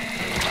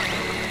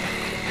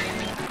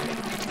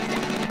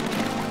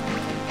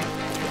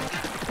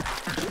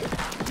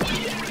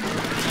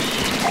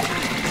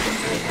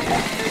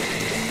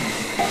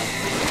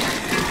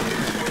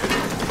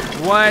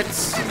 What?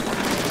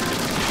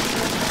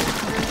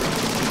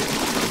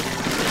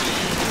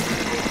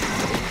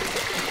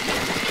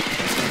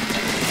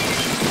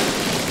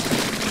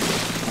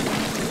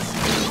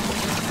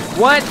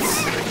 What?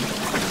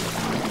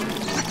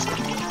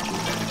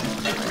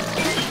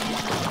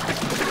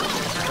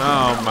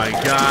 Oh my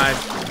God.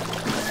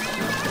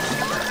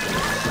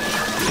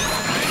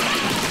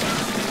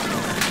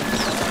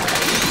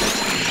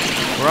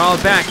 We're all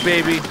back,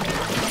 baby.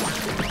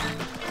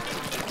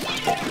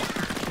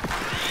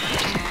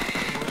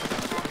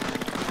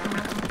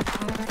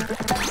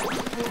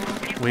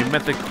 We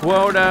met the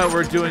quota,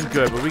 we're doing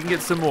good, but we can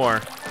get some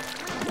more.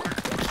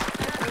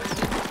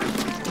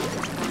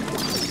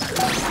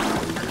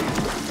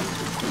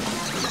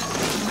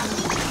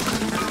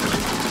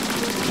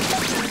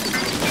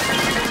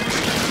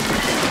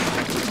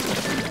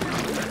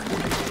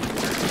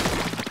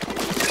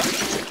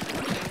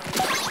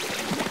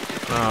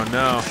 Oh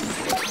no.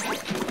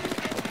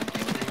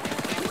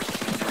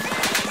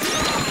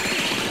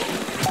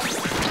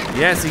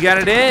 Yes, he got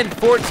it in,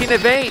 14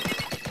 of 8.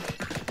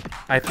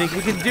 I think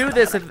we can do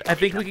this. I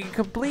think we can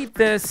complete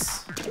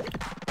this.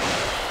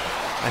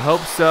 I hope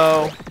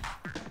so.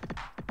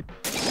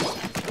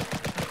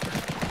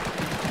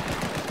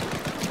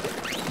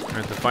 We're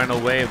at the final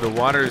wave. The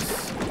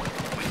waters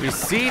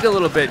recede a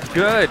little bit.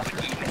 Good.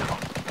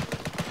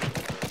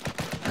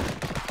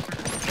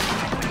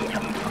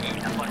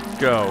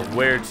 Go.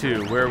 Where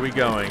to? Where are we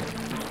going?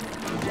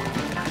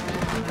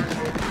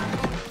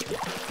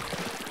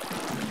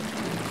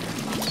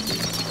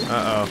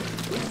 Uh-oh.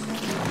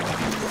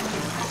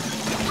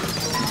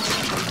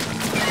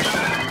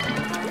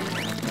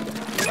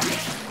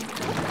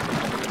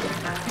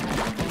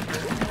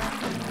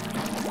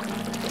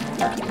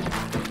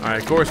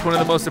 Alright, of course, one of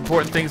the most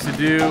important things to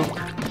do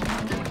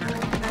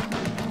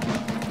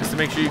is to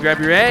make sure you grab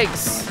your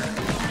eggs.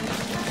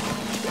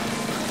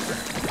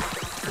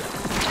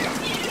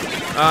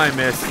 Oh, I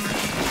missed.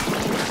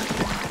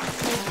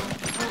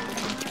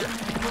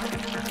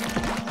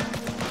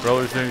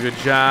 Roller's doing a good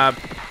job.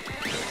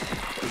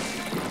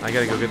 I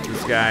gotta go get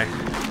this guy.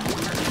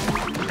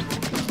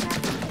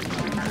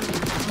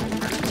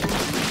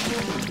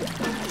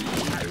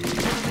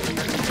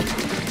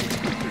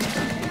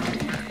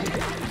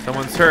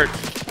 Someone's hurt.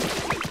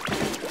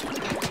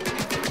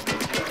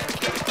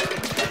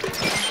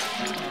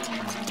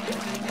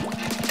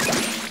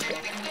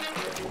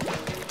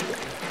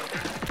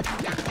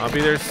 I'll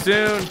be there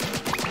soon.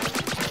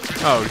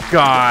 Oh,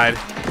 God.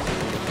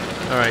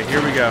 All right,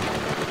 here we go.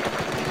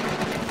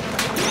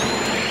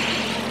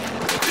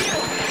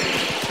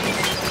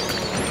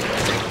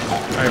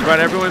 All right, brought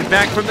everyone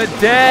back from the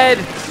dead.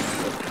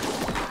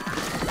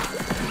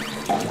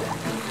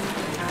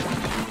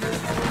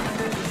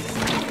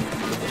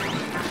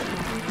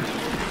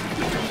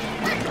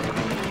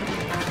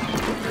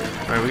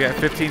 All right, we got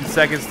 15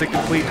 seconds to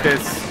complete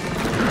this.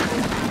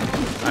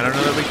 I don't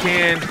know that we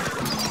can.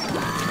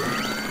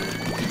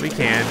 We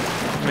can,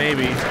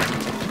 maybe.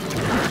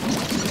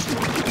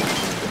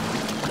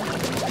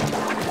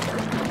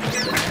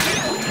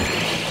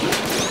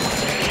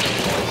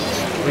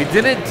 We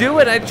didn't do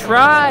it, I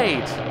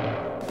tried.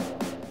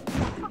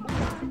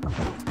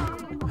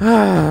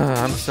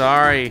 I'm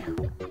sorry.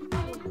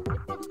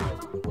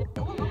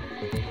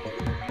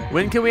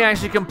 When can we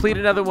actually complete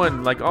another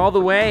one? Like all the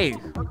way?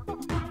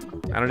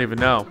 I don't even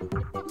know.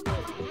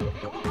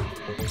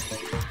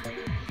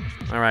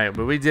 All right,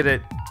 but we did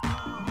it.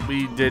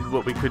 We did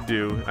what we could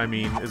do, I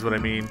mean, is what I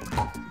mean.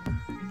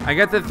 I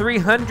got the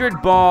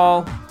 300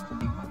 ball.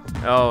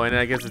 Oh, and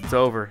I guess it's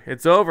over.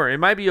 It's over. It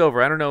might be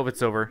over. I don't know if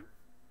it's over.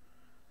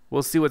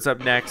 We'll see what's up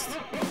next.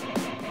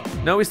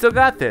 No, we still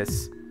got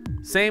this.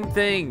 Same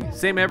thing,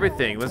 same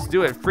everything. Let's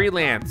do it.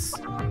 Freelance.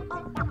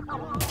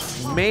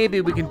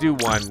 Maybe we can do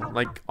one,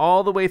 like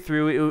all the way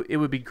through. It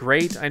would be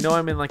great. I know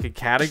I'm in like a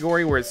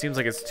category where it seems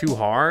like it's too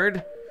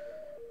hard,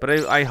 but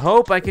I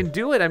hope I can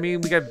do it. I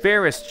mean, we got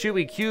Varys,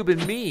 Chewy, Cube,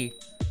 and me.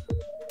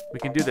 We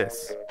can do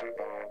this.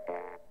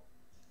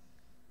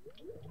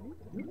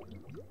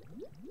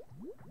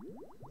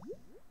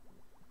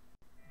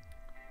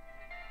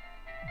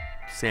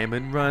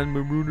 Salmon Run,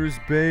 Marooners,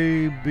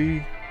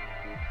 baby.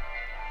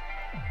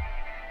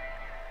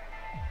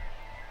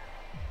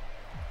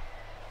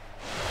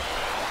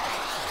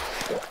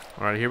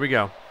 All right, here we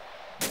go.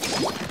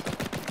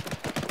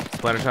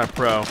 Splattershot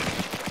Pro.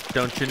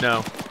 Don't you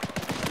know?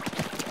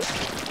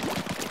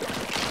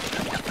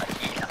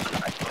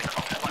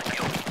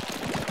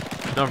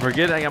 Don't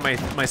forget, I got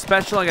my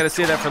special. I got to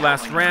save that for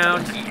last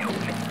round.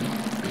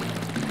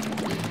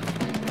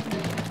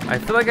 I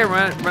feel like I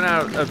run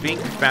out of ink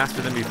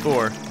faster than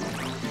before.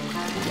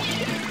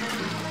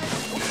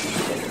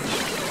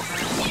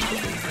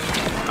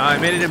 I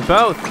made it in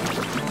both.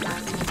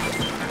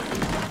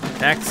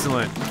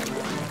 Excellent.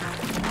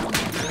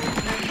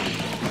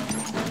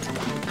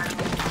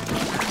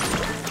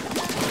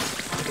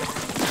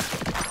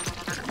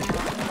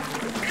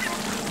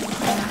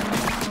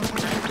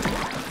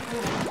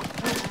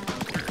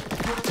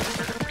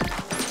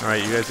 All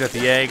right, you guys got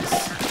the eggs.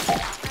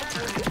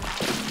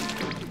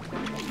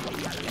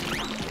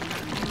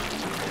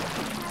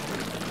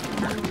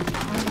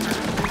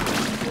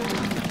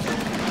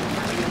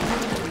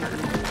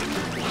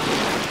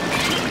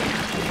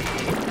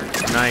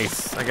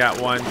 Nice, I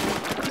got one.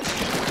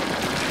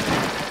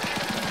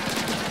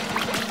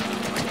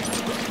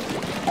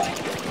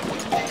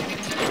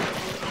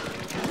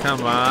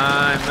 Come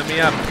on, let me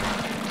up.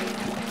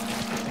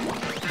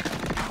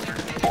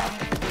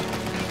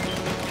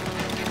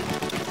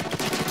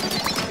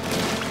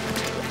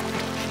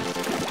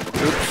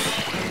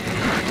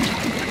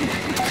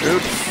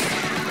 Oops.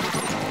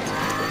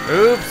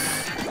 Oops.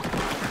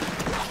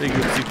 Big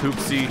oopsie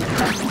poopsie.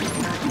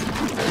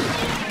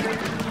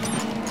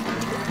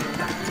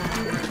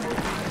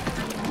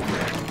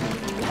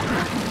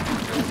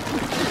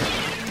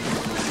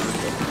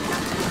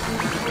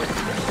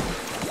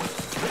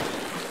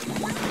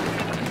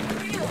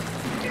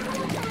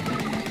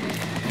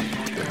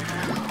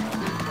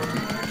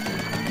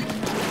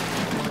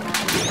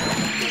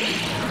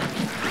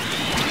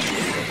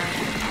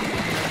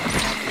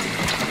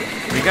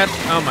 We got,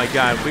 oh my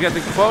god, we got the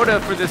quota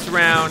for this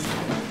round.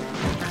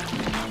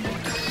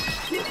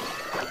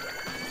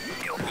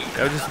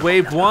 That was just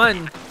wave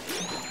 1.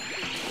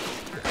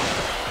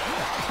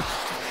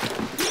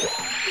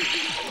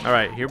 All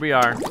right, here we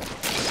are.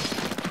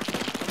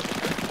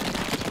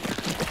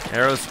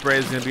 Arrow spray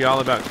is gonna be all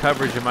about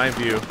coverage in my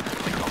view.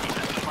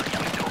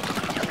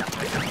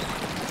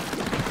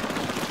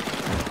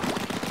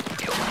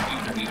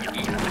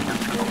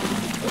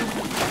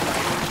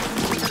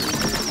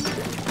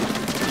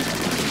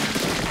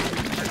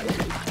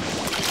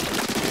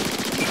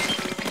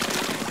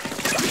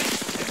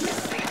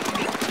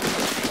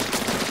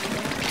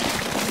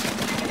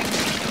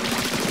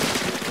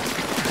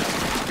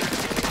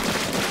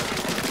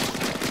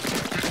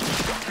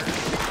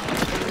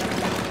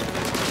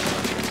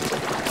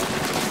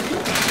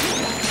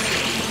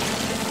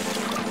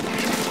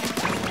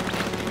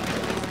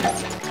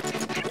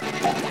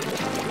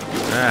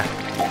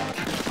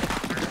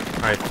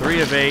 All right,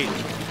 3 of 8.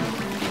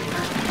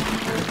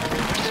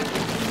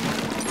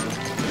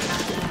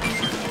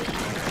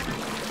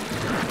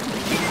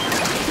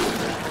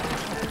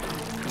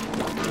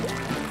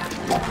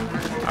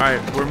 All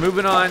right, we're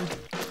moving on.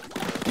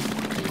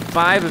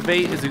 5 of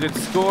 8 is a good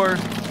score.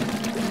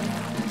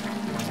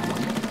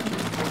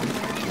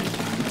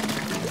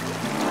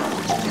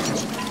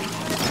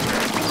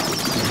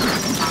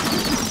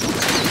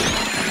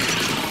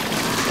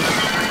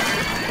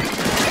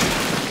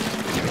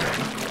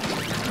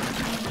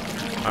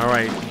 All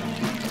right,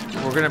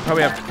 we're gonna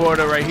probably have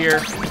quota right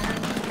here.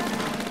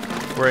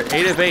 We're at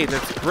 8 of 8,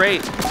 that's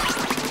great.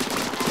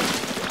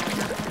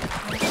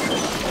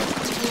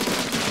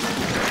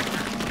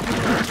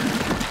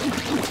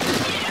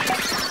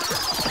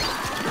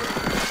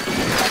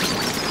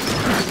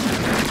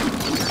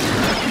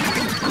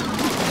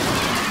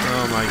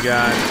 Oh my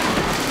god.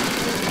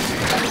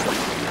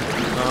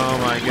 Oh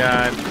my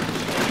god.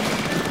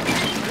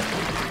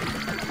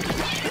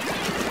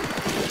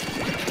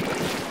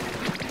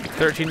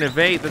 $13 of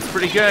 8, that's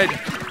pretty good.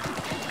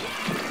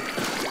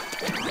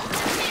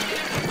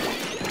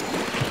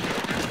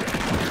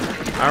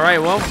 All right,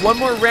 well, one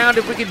more round.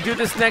 If we can do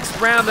this next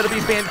round, that'll be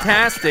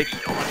fantastic.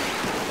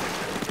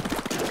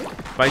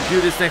 By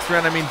do this next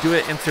round, I mean do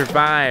it and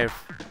survive.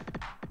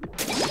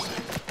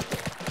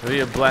 It'll be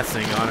a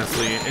blessing,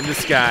 honestly, in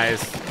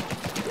disguise.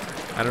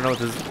 I don't know what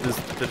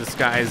the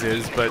disguise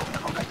is, but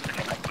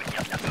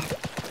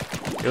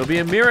it'll be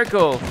a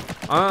miracle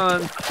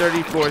on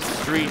 34th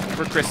Street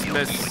for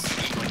Christmas.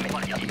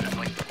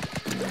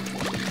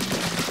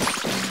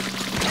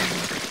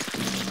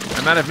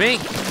 I'm out of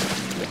ink.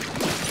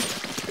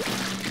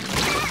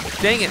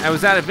 Dang it, I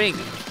was out of ink.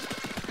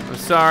 I'm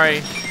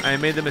sorry, I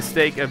made the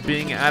mistake of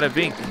being out of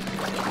ink.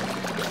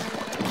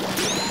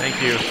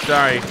 Thank you,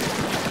 sorry.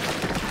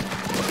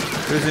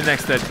 Who's the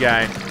next dead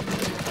guy?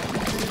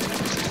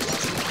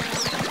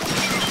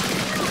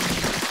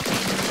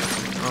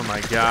 Oh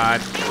my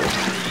god.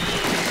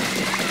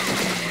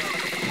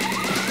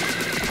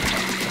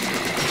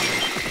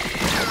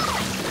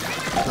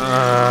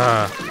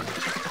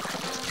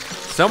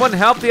 Someone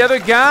help the other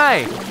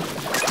guy!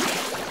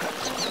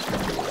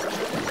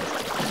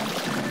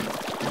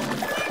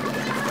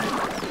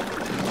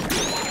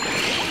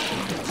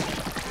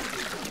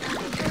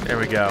 There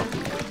we go.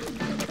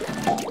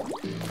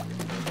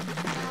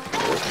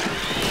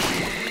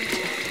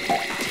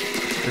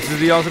 This is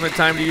the ultimate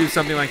time to use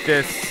something like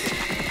this.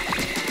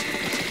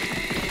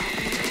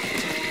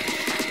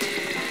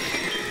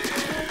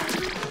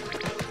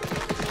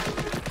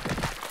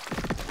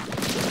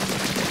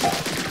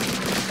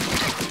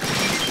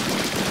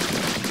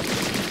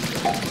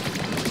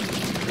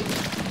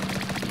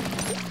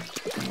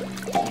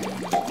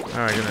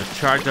 All right, gonna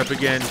charge up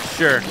again.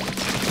 Sure.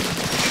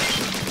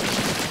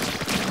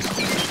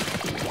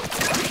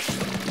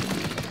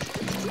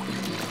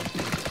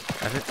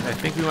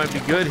 I think we might be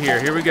good here.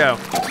 Here we go.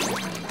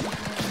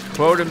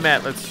 Quota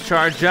met. Let's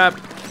charge up.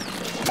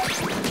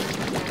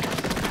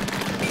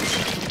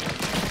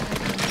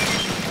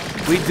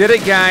 We did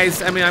it,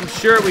 guys. I mean, I'm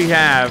sure we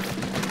have.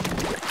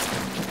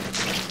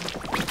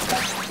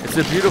 It's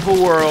a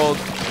beautiful world.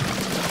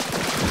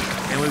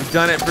 And we've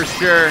done it for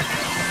sure.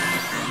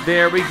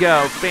 There we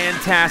go.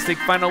 Fantastic.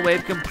 Final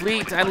wave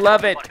complete. I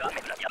love it.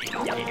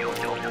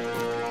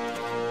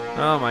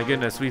 Oh my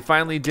goodness. We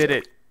finally did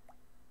it.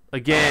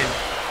 Again.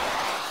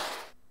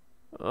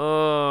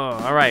 Oh,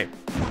 all right.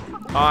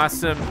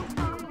 Awesome.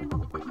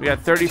 We got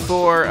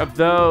 34 of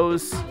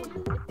those.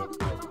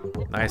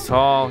 Nice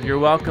haul. You're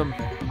welcome.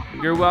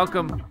 You're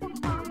welcome.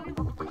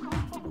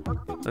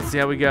 Let's see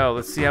how we go.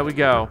 Let's see how we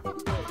go.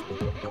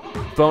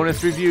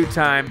 Bonus review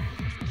time.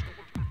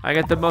 I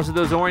got the most of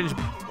those orange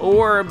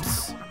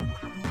orbs.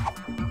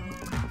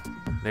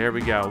 There we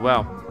go.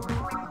 Well,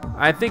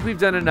 I think we've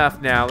done enough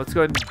now. Let's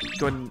go ahead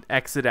and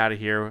exit out of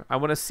here. I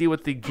want to see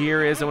what the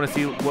gear is. I want to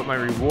see what my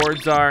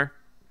rewards are.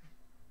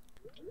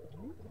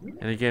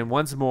 And again,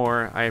 once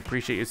more, I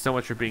appreciate you so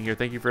much for being here.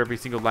 Thank you for every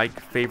single like,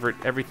 favorite,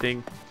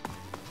 everything.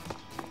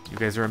 You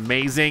guys are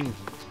amazing.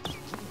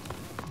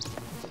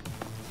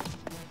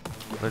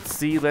 Let's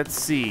see, let's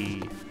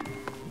see.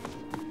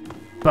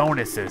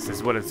 Bonuses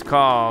is what it's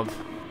called.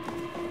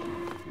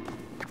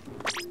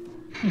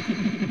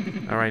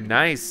 All right,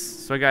 nice.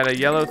 So I got a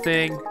yellow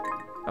thing.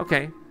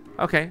 Okay,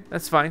 okay,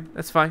 that's fine,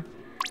 that's fine.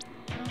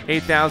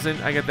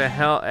 8,000, I got the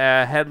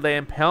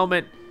headlamp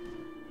helmet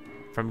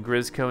from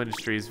Grisco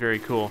Industries, very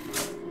cool.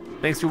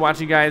 Thanks for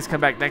watching, guys. Come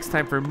back next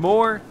time for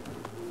more.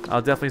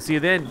 I'll definitely see you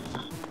then.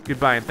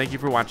 Goodbye, and thank you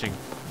for watching.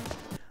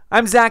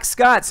 I'm Zack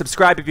Scott.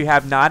 Subscribe if you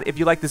have not. If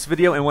you like this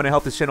video and want to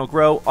help this channel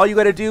grow, all you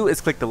got to do is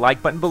click the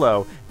like button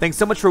below. Thanks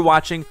so much for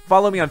watching.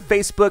 Follow me on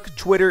Facebook,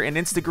 Twitter, and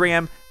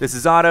Instagram. This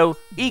is Otto,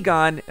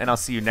 Egon, and I'll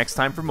see you next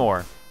time for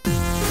more.